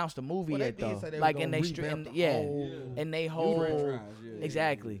heard them announce the movie Well, they yet did though. say they was Like gonna in they revamp the yeah, whole and they whole franchise, yeah.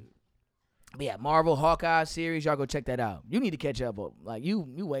 exactly. But yeah, Marvel Hawkeye series, y'all go check that out. You need to catch up. Like you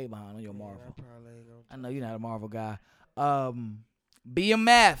way behind on your Marvel. I probably ain't gonna. I know you're not a Marvel guy.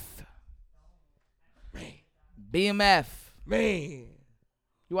 BMF. BMF. Man.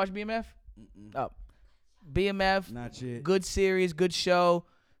 You watch BMF? Mm-mm. Oh. BMF. Not yet. Good series, good show.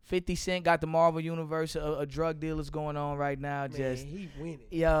 50 Cent got the Marvel Universe, a drug dealers going on right now. Man, Just he winning.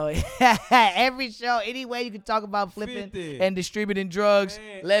 yo, every show, any way you can talk about flipping 50. and distributing drugs,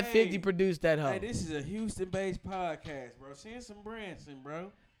 Man, let hey. 50 produce that hoe. Hey, this is a Houston-based podcast, bro. Send some Branson,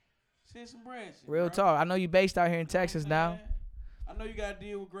 bro. Send some Branson. Real bro. talk. I know you based out here in Texas now. Man, I know you got to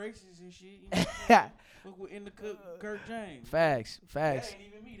deal with Gracies and shit. You know what I'm saying? Fuck with in the Kirk James. Facts. That ain't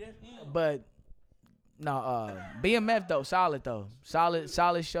even me. That's him. But no, BMF though, solid though. Solid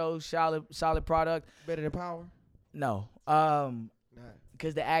show, solid product. Better than Power? No. Nah.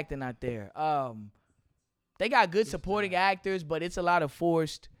 Cause the acting not there. They got good supporting actors, but it's a lot of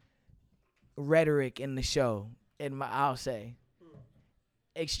forced rhetoric in the show. I'll say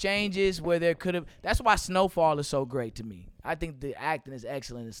exchanges where there could have. That's why Snowfall is so great to me. I think the acting is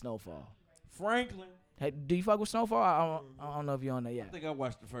excellent in Snowfall. Franklin. Hey, do you fuck with Snowfall? I don't know if you're on there I yet. think I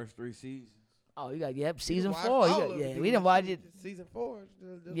watched the first 3 seasons. Oh, you got season You watched 4. all of Yeah, it. we didn't watch it. Season 4.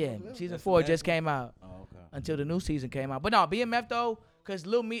 Yeah, season That's 4 the just last one? came out Oh, okay. until the new season came out. But no, BMF though, cause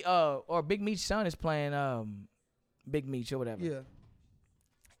Lil Meat or Big Meat's son is playing Big Meat or whatever. Yeah.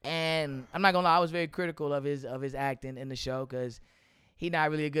 And I'm not gonna lie, I was very critical of his acting in the show because he's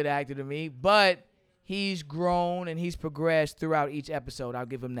not really a good actor to me. But he's grown and he's progressed throughout each episode. I'll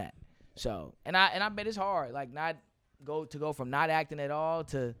give him that. So and I bet it's hard, like go from not acting at all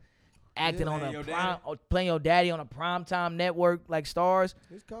to acting on Playing a your prime, daddy. or playing your daddy on a primetime network like Stars,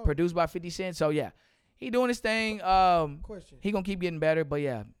 It's cold. produced by 50 Cent. So yeah, he doing his thing. Question. He gonna keep getting better. But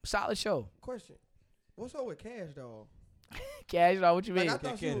yeah, solid show. Question. What's up with Cash Doll? Cash, what you Like, mean?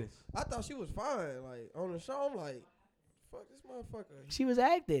 I thought she was fine. Like on the show, I'm like, fuck this motherfucker. She was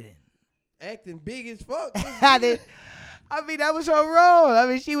acting. Acting big as fuck. I mean, that was her role. I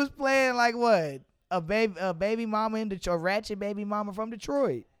mean, she was playing like what? A baby mama in Detroit, a ratchet baby mama from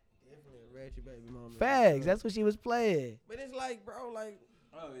Detroit. Definitely a ratchet baby mama. Facts. That's what she was playing. But it's like, bro, like,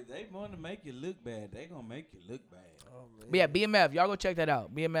 Oh, if they want to make you look bad, they gonna make you look bad. oh man. But yeah, BMF. Y'all go check that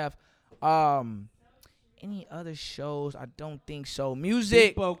out. BMF. Any other shows? I don't think so.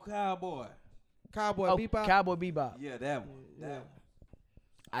 Music. Bebo Cowboy. Cowboy Oh, Bebop. Cowboy Bebop. Yeah, that one. Yeah. That one.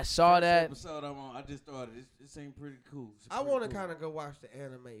 I saw First that. episode I'm on, I just started. It seemed pretty cool. It's I pretty want to cool. kind of go watch the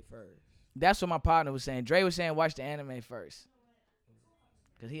anime first. That's what my partner was saying. Dre was saying watch the anime first.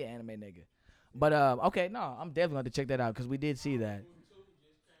 Cause he an anime nigga. But okay, no, I'm definitely going to check that out because we did see that.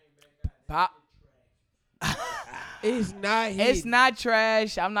 Pop. It's not hitting. It's not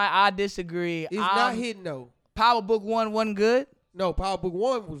trash. I disagree. It's not hitting though. Power Book 1 wasn't good. No, Power Book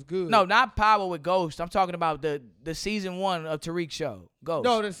 1 was good. No, not Power with Ghost. I'm talking about the season 1 of Tariq show. Ghost.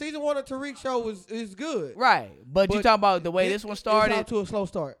 No, the season 1 of Tariq show is good. Right, but you talking about the way this one started. It's out to a slow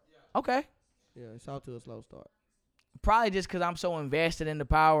start. Okay. Yeah, it's out to a slow start. Probably just because I'm so invested in the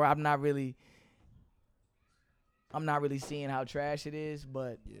Power, I'm not really seeing how trash it is.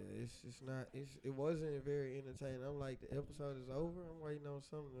 But Yeah, it's not. It wasn't very entertaining. I'm like, the episode is over. I'm waiting on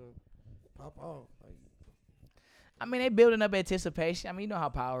something to pop off. Like, I mean, they building up anticipation. I mean, you know how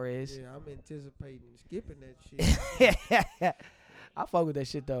Power is. yeah, I'm anticipating skipping that shit. I fuck with that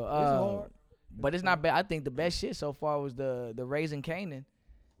shit though. It's hard. But it's not bad. I think the best shit so far was the Raising Kanan.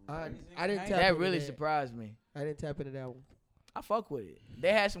 I didn't tap That into really that. surprised me. I didn't tap into that one. I fuck with it.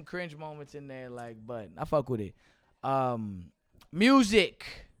 They had some cringe moments in there, like, but I fuck with it. Music.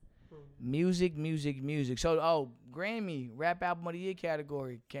 So, Grammy Rap Album of the Year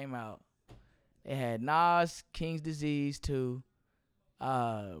category came out. They had Nas, King's Disease 2,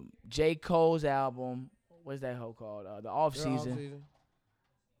 J. Cole's album. What's that hoe called? The Off Season.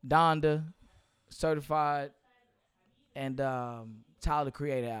 Donda, Certified, and Tyler the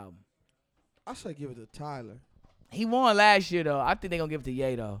Creator album. I say give it to Tyler. He won last year though. I think they're gonna give it to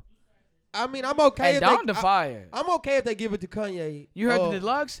Ye though. I mean, I'm okay. And if Donda fire. I'm okay if they give it to Kanye. You heard the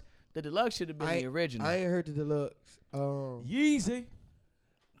deluxe? The deluxe should have been the original. I ain't heard the deluxe. Yeezy.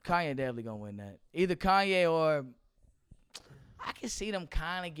 Kanye definitely gonna win that. Either Kanye or I can see them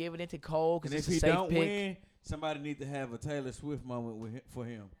kind of giving it to Cole because And it's if a he safe don't pick. win, somebody need to have a Taylor Swift moment for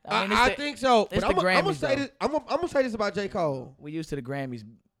him. I think so. it's But the I'm gonna Grammys, say though. this. I'm gonna say this about J. Cole. We used to the Grammys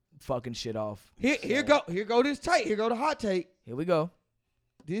fucking shit off. Here go this take. Here go the hot take. Here we go.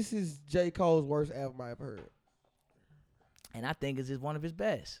 This is J. Cole's worst album I've heard. And I think it's just one of his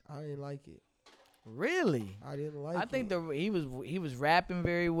best. I didn't like it. Really? I didn't like it. I think he was rapping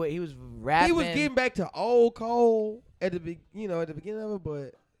very well. He was rapping. He was getting back to old Cole at the beginning of it,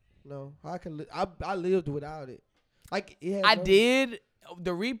 but no, I lived without it. Like it had I no- did.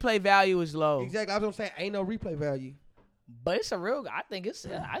 The replay value is low. Exactly. I was gonna say ain't no replay value. But it's a real. I think it's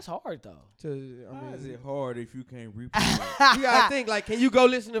hard though. How is it hard if you can't replay? You gotta think like, can you go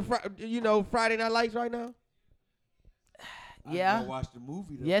listen to Friday Night Lights right now? Yeah. I watch the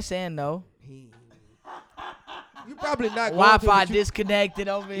movie though. Yes and no. You probably not. going to, Wi-Fi but you- disconnected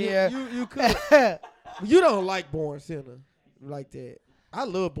over here. You could. You don't like Born Sinner like that. I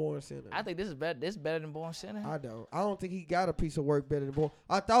love Born Sinner. I think this is better. This is better than Born Sinner. I don't. I don't think he got a piece of work better than Born.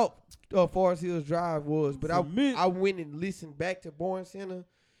 I thought Forest Hills Drive was, but For me- I went and listened back to Born Sinner,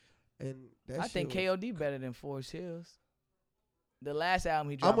 and that I think shit was- KOD better than Forest Hills. The last album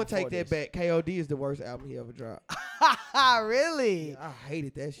he I'm dropped. gonna take that back. KOD is the worst album he ever dropped. Really? I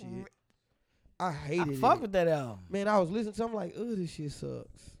hated that shit. I hated I it. fuck with that album. Man, I was listening to him like, oh, this shit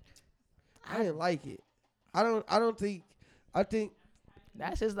sucks. I didn't like it. I think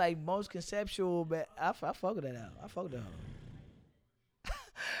That's his like most conceptual, but I fuck with that album. I fuck with that album.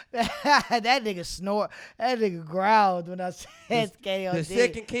 That nigga snort. That nigga growled when I said KOD. the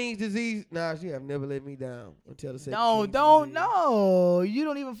second King's Disease. Nah, she have never let me down until the second. King's Don't Disease. no. You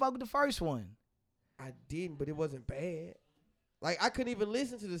don't even fuck with the first one. I didn't, but it wasn't bad. Like I couldn't even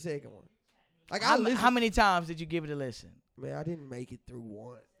listen to the second one. Like I How, listened. how many times did you give it a listen? Man, I didn't make it through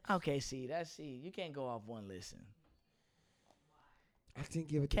one. Okay, you can't go off one listen. I think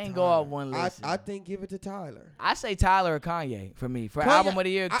give it to Can't Tyler. go off one listen. I think give it to Tyler. I say Tyler or Kanye for me. For Kanye- album of the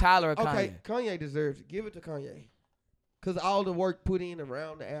year, Tyler or Kanye. Okay, Kanye deserves it. Give it to Kanye. Cause all the work put in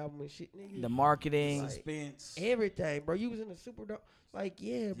around the album and shit, nigga. The marketing, Like, Suspense. everything, bro. You was in the Superdome. Like,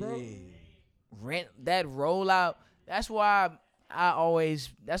 yeah, bro. Yeah. rent that rollout. That's why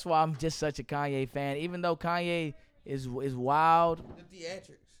I'm just such a Kanye fan. Even though Kanye is wild, The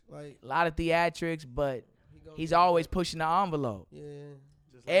theatrics. Like, a lot of theatrics, but he goes he's to- always pushing the envelope. Yeah.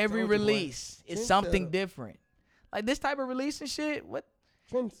 Just like Every Soulja Boy. release is something Trendsetter. different. Like this type of release and shit. What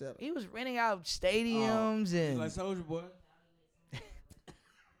Trendsetter. he was renting out stadiums He's and like Soulja Boy.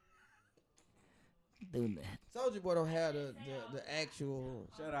 doing Soulja Boy don't have the actual.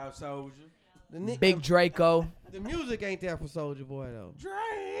 Shout out Soulja. Big Draco. The music ain't there for Soulja Boy though.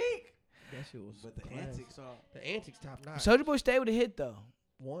 Drake. That shit was. But the classic. antics are. The antics top notch. Soulja Boy stayed with a hit though.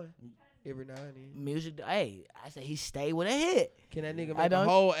 One every now and then. Music. Hey, I said he stayed with a hit. Can that nigga I make a don't-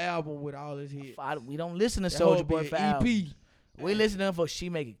 whole album with all his hits? We don't listen to That whole Soulja Boy be for an albums. EP. We listen to him for she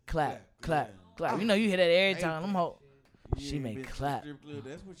make it clap, Yeah, clap, yeah. clap. You know you hear that every Hate time. that I'm ho- You She ain't make been to the clap. strip club.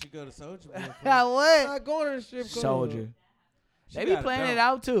 That's what you go to Soulja Boy for. what? Not going to the strip club. Soldier. She They be got a playing it dump.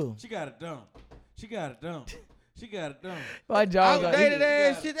 out too. She got a dump. She got a dump. She got it done. My jaw's Outdated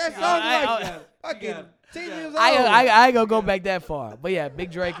ass got- shit. That she song got- like She got it. fucking 10 years old. I ain't gonna go back that far. But yeah,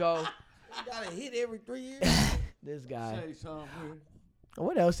 Big Draco. You gotta hit every 3 years. This guy. Say something.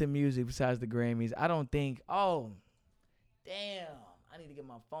 What else in music besides the Grammys? I don't think. Oh, damn. I need to get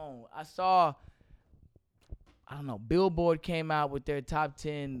my phone. I saw, I don't know, Billboard came out with their top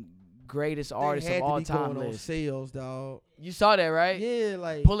 10 greatest artists They of had to all be time going on list. sales, dog. You saw that, right? Yeah,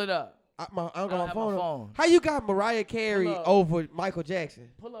 like Pull it up. I don't I got don't my have phone. my up. phone. How you got Mariah Carey Pull up. over Michael Jackson?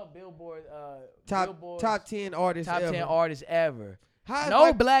 Pull up Billboard. Top 10 artists top ever. 10 artists ever. How is No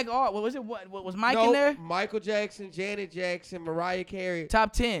Mike- black art. What was it? What was Mike no, in there? Michael Jackson, Janet Jackson, Mariah Carey.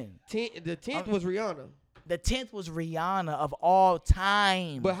 Top 10. The 10th was Rihanna. The 10th was Rihanna of all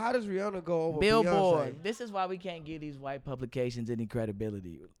time. But how does Rihanna go over Billboard. Beyonce? This is why we can't give these white publications any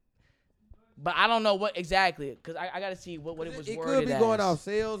credibility. But I don't know what exactly, because I got to see what it was It worded could be going as. off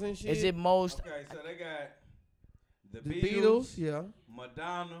sales and shit. Is it most? Okay, so they got the the Beatles, Beatles? Yeah.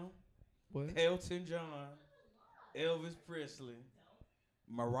 Madonna, What? Elton John, Elvis Presley,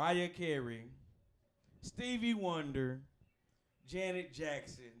 Mariah Carey, Stevie Wonder, Janet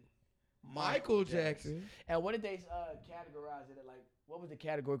Jackson, Michael Jackson. And what did they categorize it at? Like, what was the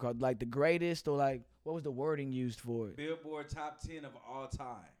category called? Like the greatest, or like what was the wording used for it? Billboard top 10 of all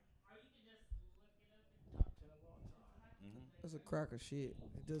time. That's a crack of shit.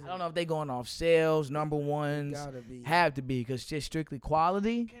 It doesn't. I don't know if they going off sales, number It ones. gotta be. Have to be, because just strictly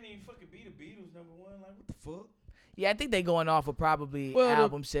quality. Can't even fucking be the Beatles number one. Like, what the fuck? Yeah, I think they going off of probably Well, the-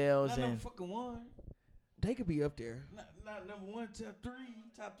 album sales Not number and fucking one. They could be up there. Not number one, top three.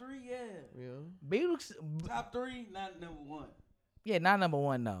 Top three, yeah. Yeah. Beatles. Top three, not number one. Yeah, not number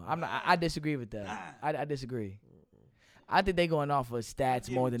one. No, I'm not. I disagree with that. I disagree. I think they going off of stats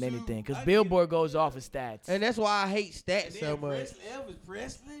give more it than two. anything, because I Billboard give it- goes off of stats. And that's why I hate And stats so then much. Presley, Elvis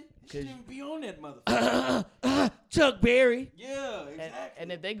Presley, he 'Cause- shouldn't even be on that motherfucker. Chuck Berry. Yeah, exactly.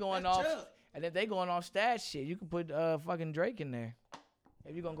 and if they going That's off, Chuck. and if they going off stats, shit, you can put fucking Drake in there.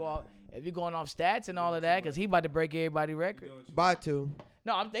 If you gonna go off, if you going off stats and all of that, because he about to break everybody's record. By two.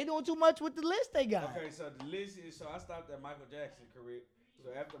 No, they doing too much with the list they got. Okay, so the list is, so I stopped at Michael Jackson, correct? So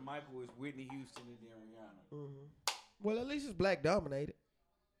after Michael was Whitney Houston and then Rihanna. Well, at least it's black dominated.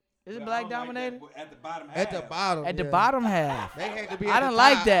 Is it But I black don't like that, dominated? but at the bottom half. At the bottom. At the yeah. bottom half. They had to be. I at don't the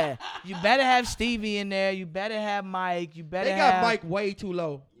like top. that. You better have Stevie in there. You better have Mike. You better They got have Mike way too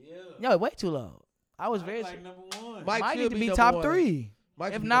low. Yeah. No, way too low. I was Mike very. like number one. Mike Mike should need to be be number top one. 3, Mike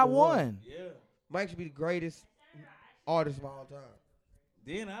should if be not number one. Yeah. Mike should be the greatest artist of all time.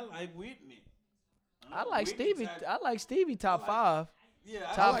 Then I like Whitney. I like Whitney Stevie. type- I like Stevie top 5. Yeah,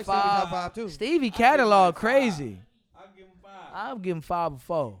 top I like Stevie five. top 5 too. Stevie him catalog like 5. crazy. I'll give him 5. I'll give him 5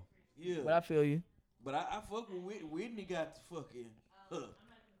 before, Yeah. but I feel you. But I fuck with Whitney. Whitney got the fucking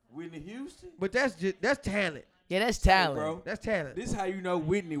Whitney Houston. But that's talent. Yeah, that's Hey, talent. bro. That's talent. This how you know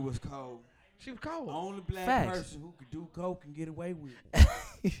Whitney was cold. She was cold. Only black Facts. person who could do coke and get away with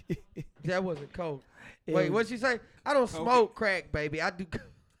it. That wasn't coke. It Wait, was- what'd she say? I don't Coke. smoke crack, baby. I do.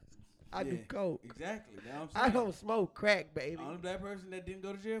 I do Yeah, coke. Exactly. Know what I I'm saying? don't smoke crack, baby. Only black person that didn't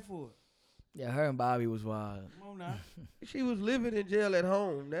go to jail for it. Yeah, her and Bobby was wild. Come on now. She was living in jail at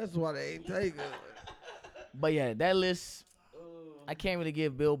home. That's why they ain't take her. But yeah, that list, I can't really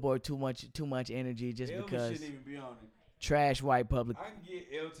give Billboard too much energy just Elvis because shouldn't even be on it. trash white public. I can get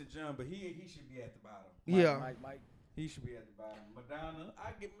Elton John, but he should be at the bottom. Yeah. Mike. He should be at the bottom. Madonna,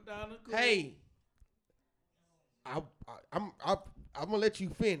 I get Madonna. Cool. Hey, I'm gonna let you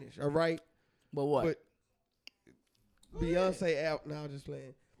finish. All right. But what? But Beyonce out now. Just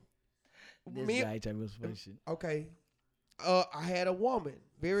playing. This Me- guy trying to funny shit. Okay. I had a woman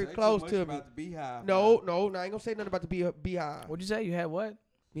very Say too close much to me. about the Beehive. No, man. I ain't gonna say nothing about the Beehive. What'd you say? You had what?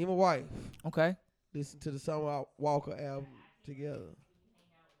 Me and my wife Okay. listened to the Summer Walker album together.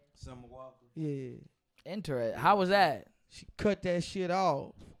 Summer Walker. Yeah. Interesting. How was that? She cut that shit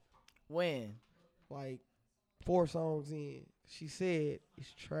off When? like 4 songs in. She said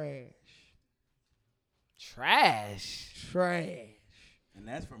it's trash. Trash. Trash. And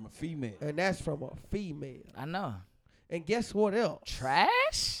that's from a female. And that's from a female. I know. And guess what else?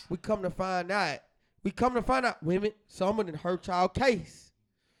 Trash? We come to find out, women, someone in her child case.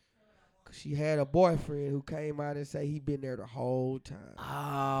 Cause she had a boyfriend who came out and said he been there the whole time.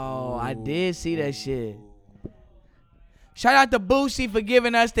 Oh, I did see that shit. Shout out to Boosie for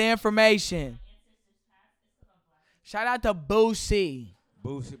giving us the information. Shout out to Boosie.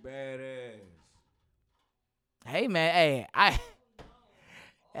 Boosie badass. Hey man,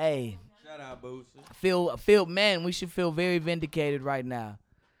 hey, Shout out Boosie. feel man, we should feel very vindicated right now.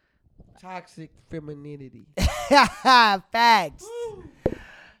 Toxic femininity. Facts.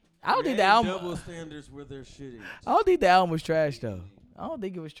 I don't think the Creating album. double standards where their shit is. I don't think the album was trash though. I don't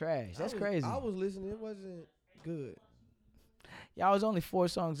think it was trash. That's crazy. I was listening. It wasn't good. Y'all was only 4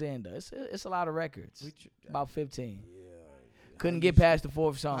 songs in though. It's a lot of records. About 15. Yeah. Couldn't get past the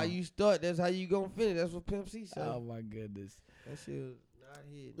 4th song. How you start, that's how you gonna finish. That's what Pimp C said. Oh my goodness. That shit was not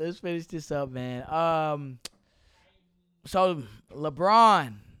hit. Let's finish this up, man. So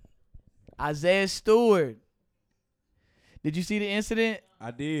LeBron, Isaiah Stewart. Did you see the incident? I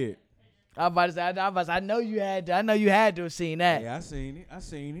did. I was about to say, I know you had to have seen that. Yeah, I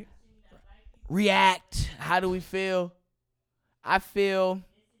seen it. React. How do we feel? I feel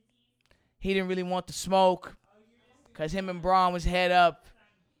he didn't really want the smoke because him and Braun was head up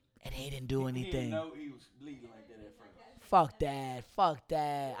and he didn't do anything. He didn't know he was bleeding like that at first. Fuck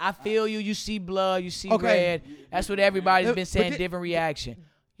that. I feel you. You see blood. You see Okay. red. That's what everybody's been But saying. Different reaction.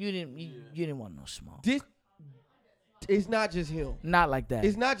 You didn't want no smoke. This, it's not just him. Not like that.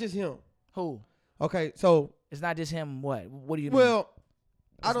 It's not just him. Who? Okay, so, It's not just him. What? What do you mean? well,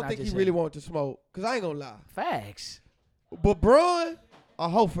 I It's don't not think he just really him. wanted to smoke. Because I ain't going to lie. Facts. But Braun, a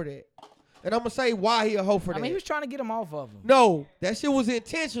hoe for that. And I'm going to say why he a hoe for I that. mean, he was trying to get him off of him. No, that shit was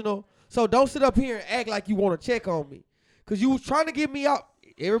intentional. So don't sit up here and act like you want to check on me. Because you was trying to get me out.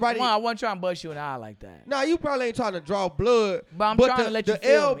 Everybody. Come on, I wasn't trying to bust you in the eye like that. Nah, you probably ain't trying to draw blood. But I'm trying to let you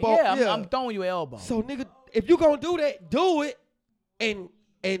feel elbow, me. Yeah, I'm throwing you an elbow. So, nigga, if you going to do that, do it and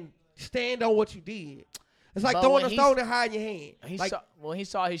stand on what you did. It's like But throwing when a he's- stone and hiding your hand. He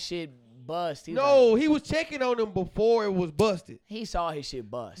saw his shit bust. He was No, like, he was checking on him before it was busted. he saw his shit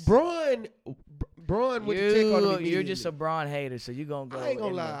bust. Braun went to check on him. You're just a Braun hater, so you gonna go. I ain't gonna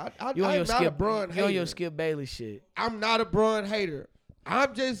in lie. there. I You on I'm your not Skip a Braun You on your hater. Skip Bailey shit. I'm not a Braun hater.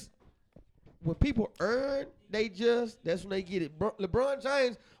 I'm just, when people earn, that's when they get it. LeBron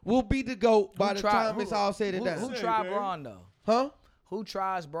James will be the GOAT by the time it's all said and done. Who Say, tried man. Braun though? Huh? Who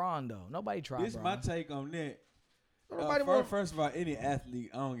tries Braun though? Nobody tried This is Braun. my take on that. Nobody want. First of all, any athlete,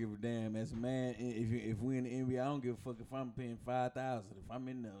 I don't give a damn. As a man, if we in the NBA, I don't give a fuck if I'm paying $5,000. If I'm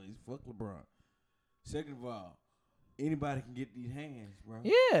in there, it's fuck LeBron. Second of all, anybody can get these hands, bro.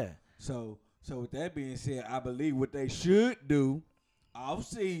 Yeah. So with that being said, I believe what they should do off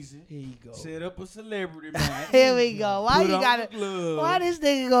season, Here you go. set up a celebrity match. Here we go. Why put you on gotta? the glove. Why this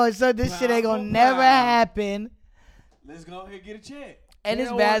nigga going? So this shit ain't gonna Pound for never pound. happen. Let's go ahead and get a check. And They it's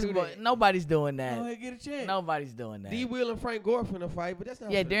don't wanna do basketball. that. Nobody's doing Go that. ahead and get a check. Nobody's doing that. D. Will and Frank Gore finna fight, but that's not.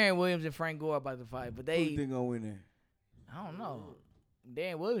 Yeah, finna- Darren Williams and Frank Gore about to fight, but Who you they, think gonna win there? I don't know.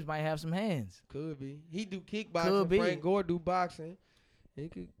 Darren Williams might have some hands, Could be. He do kickboxing. Could be. Frank Gore do boxing. He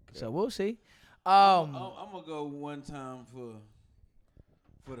could. so we'll see. I'm gonna go one time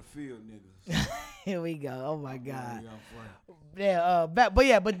for the field niggas. Here we go. Oh my God. Young Frank. Yeah.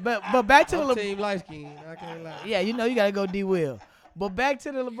 But back to the I'm team light skin. I can't lie. yeah. You know you gotta go D Will. But back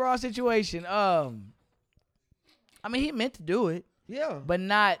to the LeBron situation. I mean he meant to do it, Yeah. but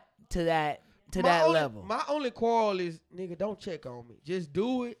not to that level. My only quarrel is, nigga, don't check on me. Just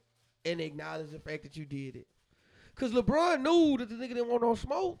do it and acknowledge the fact that you did it. Because LeBron knew that the nigga didn't want no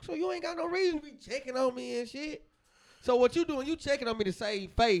smoke, so you ain't got no reason to be checking on me and shit. So what you doing, you checking on me to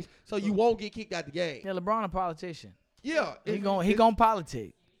save face so you won't get kicked out the game. Yeah, LeBron a politician. Yeah. He gon'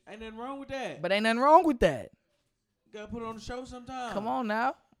 politic. Ain't nothing wrong with that. But ain't nothing wrong with that. Gotta put it on the show sometime. Come on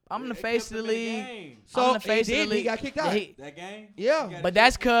now. I'm the They face kept of the him in league. game. So I'm the face he of the did, he league. got kicked out. That game? Yeah. You gotta But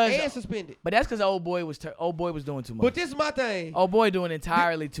that's And cause suspended. old boy was doing too much. But this is my thing. Old boy doing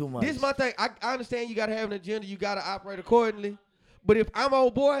entirely too much. This is my thing. I understand you got to have an agenda. You got to operate accordingly. But if I'm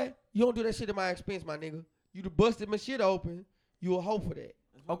old boy, you don't do that shit at my expense, my nigga. You done busted my shit open. You a hoe for that.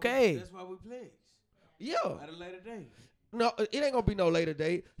 That's why Okay. That's why we pledge. Yeah. At a later date. No, it ain't going to be no later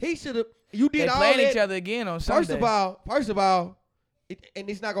date. He should have. You did they all playing that. each other again on Sunday. First of all, and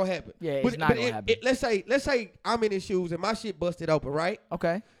it's not going to happen. Yeah, it's not gonna happen. Let's say I'm in his shoes and my shit busted open, right?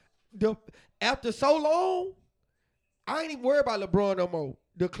 Okay. After so long, I ain't even worried about LeBron no more.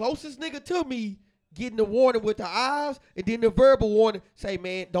 The closest nigga to me getting the warning with the eyes and then the verbal warning, say,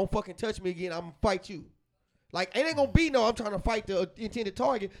 man, don't fucking touch me again. I'm going to fight you. Like, it ain't going to be no, I'm trying to fight the intended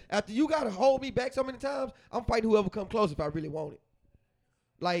target. After you got to hold me back so many times, I'm fighting whoever come close if I really want it.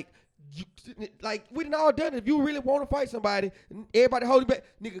 Like we done all done it. If you really want to fight somebody, everybody hold you back.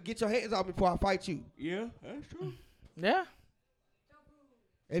 Nigga, get your hands off me before I fight you. Yeah, that's true. Yeah.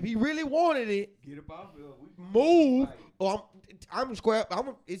 If he really wanted it, Get up off here. move, or I'm square.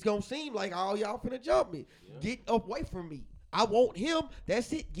 It's gonna seem like all y'all finna jump me. Yeah. Get away from me. I want him.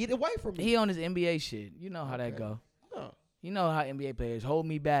 That's it. Get away from me. He on his NBA shit. You know how that Okay. go. No. You know how NBA players hold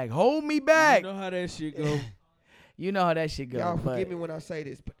me back. Hold me back. You know how that shit go. You know how that shit go. Y'all but forgive me when I say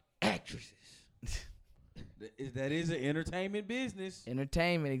this, but actresses. That is an entertainment business.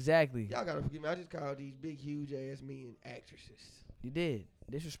 Entertainment, exactly. Y'all gotta forgive me. I just called these big, huge ass men actresses. You did.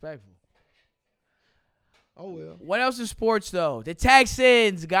 Disrespectful. Oh well. What else in sports though? The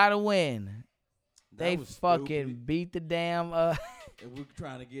Texans gotta win. They was fucking stupid. beat the damn. And we're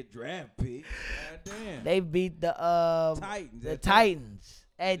trying to get draft picks. God damn. They beat the Titans. The Titans.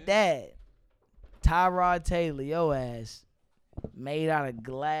 At that. Tyrod Taylor, yo ass, made out of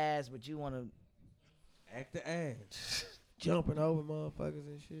glass, but you want to Act the ass. Jumping over motherfuckers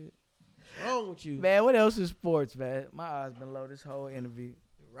and shit. What's wrong with you? Man, what else in sports, man? My eyes been low this whole interview.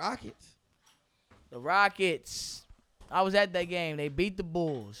 Rockets. The Rockets. I was at that game. They beat the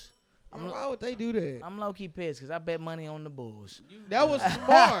Bulls. Why would they do that? I'm low-key pissed because I bet money on the Bulls. That was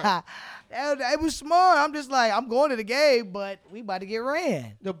smart. It was smart. I'm just like, I'm going to the game, but we about to get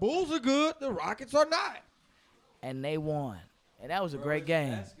ran. The Bulls are good. The Rockets are not. And they won. And that was a Bro, great it's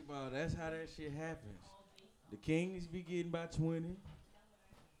game. Basketball, that's how that shit happens. The Kings be getting by 20.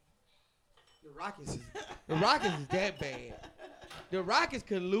 The Rockets is that bad. The Rockets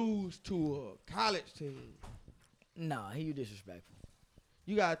could lose to a college team. Nah, you disrespectful.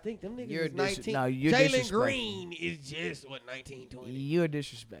 You gotta think them niggas You're is 19. you're Jalen disrespectful. Green is just 19, 20. You're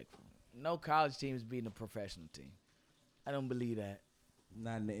disrespectful. No college team is beating a professional team. I don't believe that.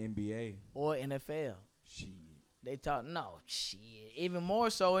 Not in the NBA. Or NFL. Shit. They talk, no, shit. Even more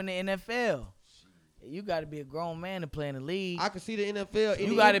so in the NFL. You got to be a grown man to play in the league. I can see the NFL.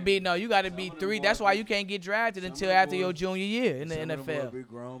 You got to be Some of them 3. boys That's why be- you can't get drafted some until of them after your boys- junior year in the Some of them NFL. boys be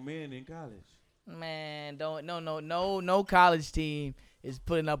grown men in college. Man, no college team is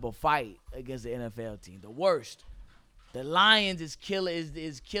putting up a fight against the NFL team. The worst. The Lions is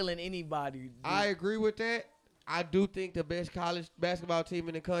killing anybody. I agree with that. I do think the best college basketball team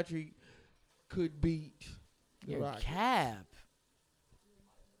in the country could beat the Your Rockets. cap.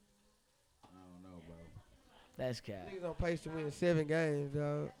 I don't know, bro. That's cap. Niggas on pace to win 7 games,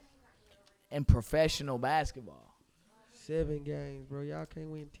 dog. In professional basketball. 7 games, bro. Y'all can't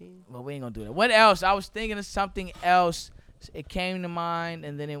win 10. Well, we ain't gonna do that. What else? I was thinking of something else. It came to mind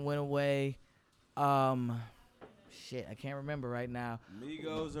and then it went away. Shit, I can't remember right now.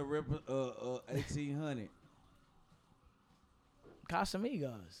 Migos are 1800.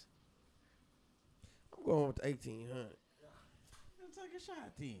 Casamigos. I'm going with 1800. Let's take a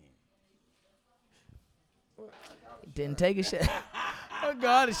shot then. Didn't take a shot. Oh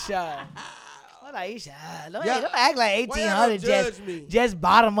God, a shot. What are you shot? Don't Yeah. act like Why y'all 1800 judge me? just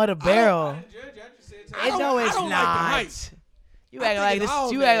bottom of the barrel. I don't- No, I it's don't like the not. hype. You I act think like it's this.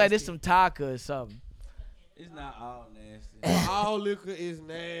 all You act like this nasty. some taco or something. It's not all nasty. All liquor is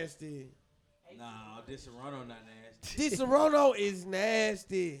nasty. Nah, this Serrano not nasty. This Serrano is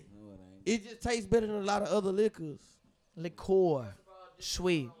nasty. No, it ain't. It just tastes better than a lot of other liquors. Liqueur,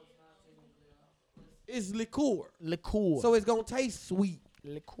 sweet It's liqueur. liqueur. So it's going to taste sweet.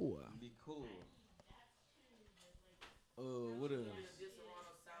 liqueur. Be cool. What else?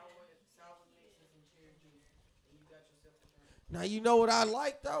 Now, you know what I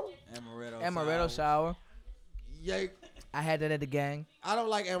like, though? Amaretto sour. Yeah, I had that at the gang. I don't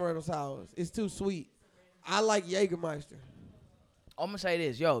like amaretto sours. It's too sweet. I like Jägermeister. I'm gonna say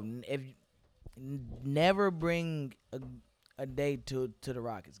this, yo. Never bring a date to the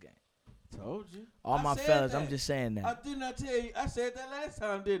Rockets game. Told you. All I my said fellas, that. I'm just saying that. I did not tell you. I said that last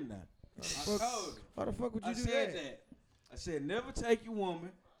time, didn't I? I told you. Why the fuck would you I do said that? that. I said never take your woman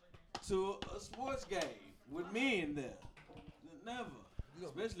to a sports game with men there. Never.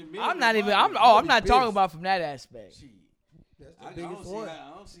 Especially men. I'm with not even. money. I'm not Big. talking about from that aspect. Shit. That's the I biggest don't see one.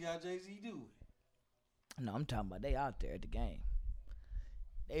 how, I don't see how Jay-Z do it. No, I'm talking about they out there at the game.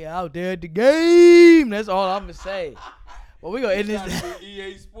 They out there at the game. That's all I'm gonna say. Well, we gonna end He this. trying to be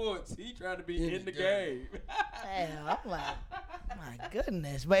EA Sports. He trying to be in the game. Damn, I'm like, my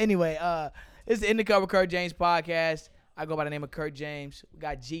goodness. But anyway, it's the In the Cover Kurt James podcast. I go by the name of Kurt James. We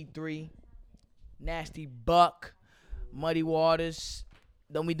got G3, Nasty Buck, Muddy Waters.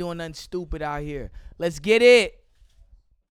 Don't be doing nothing stupid out here. Let's get it.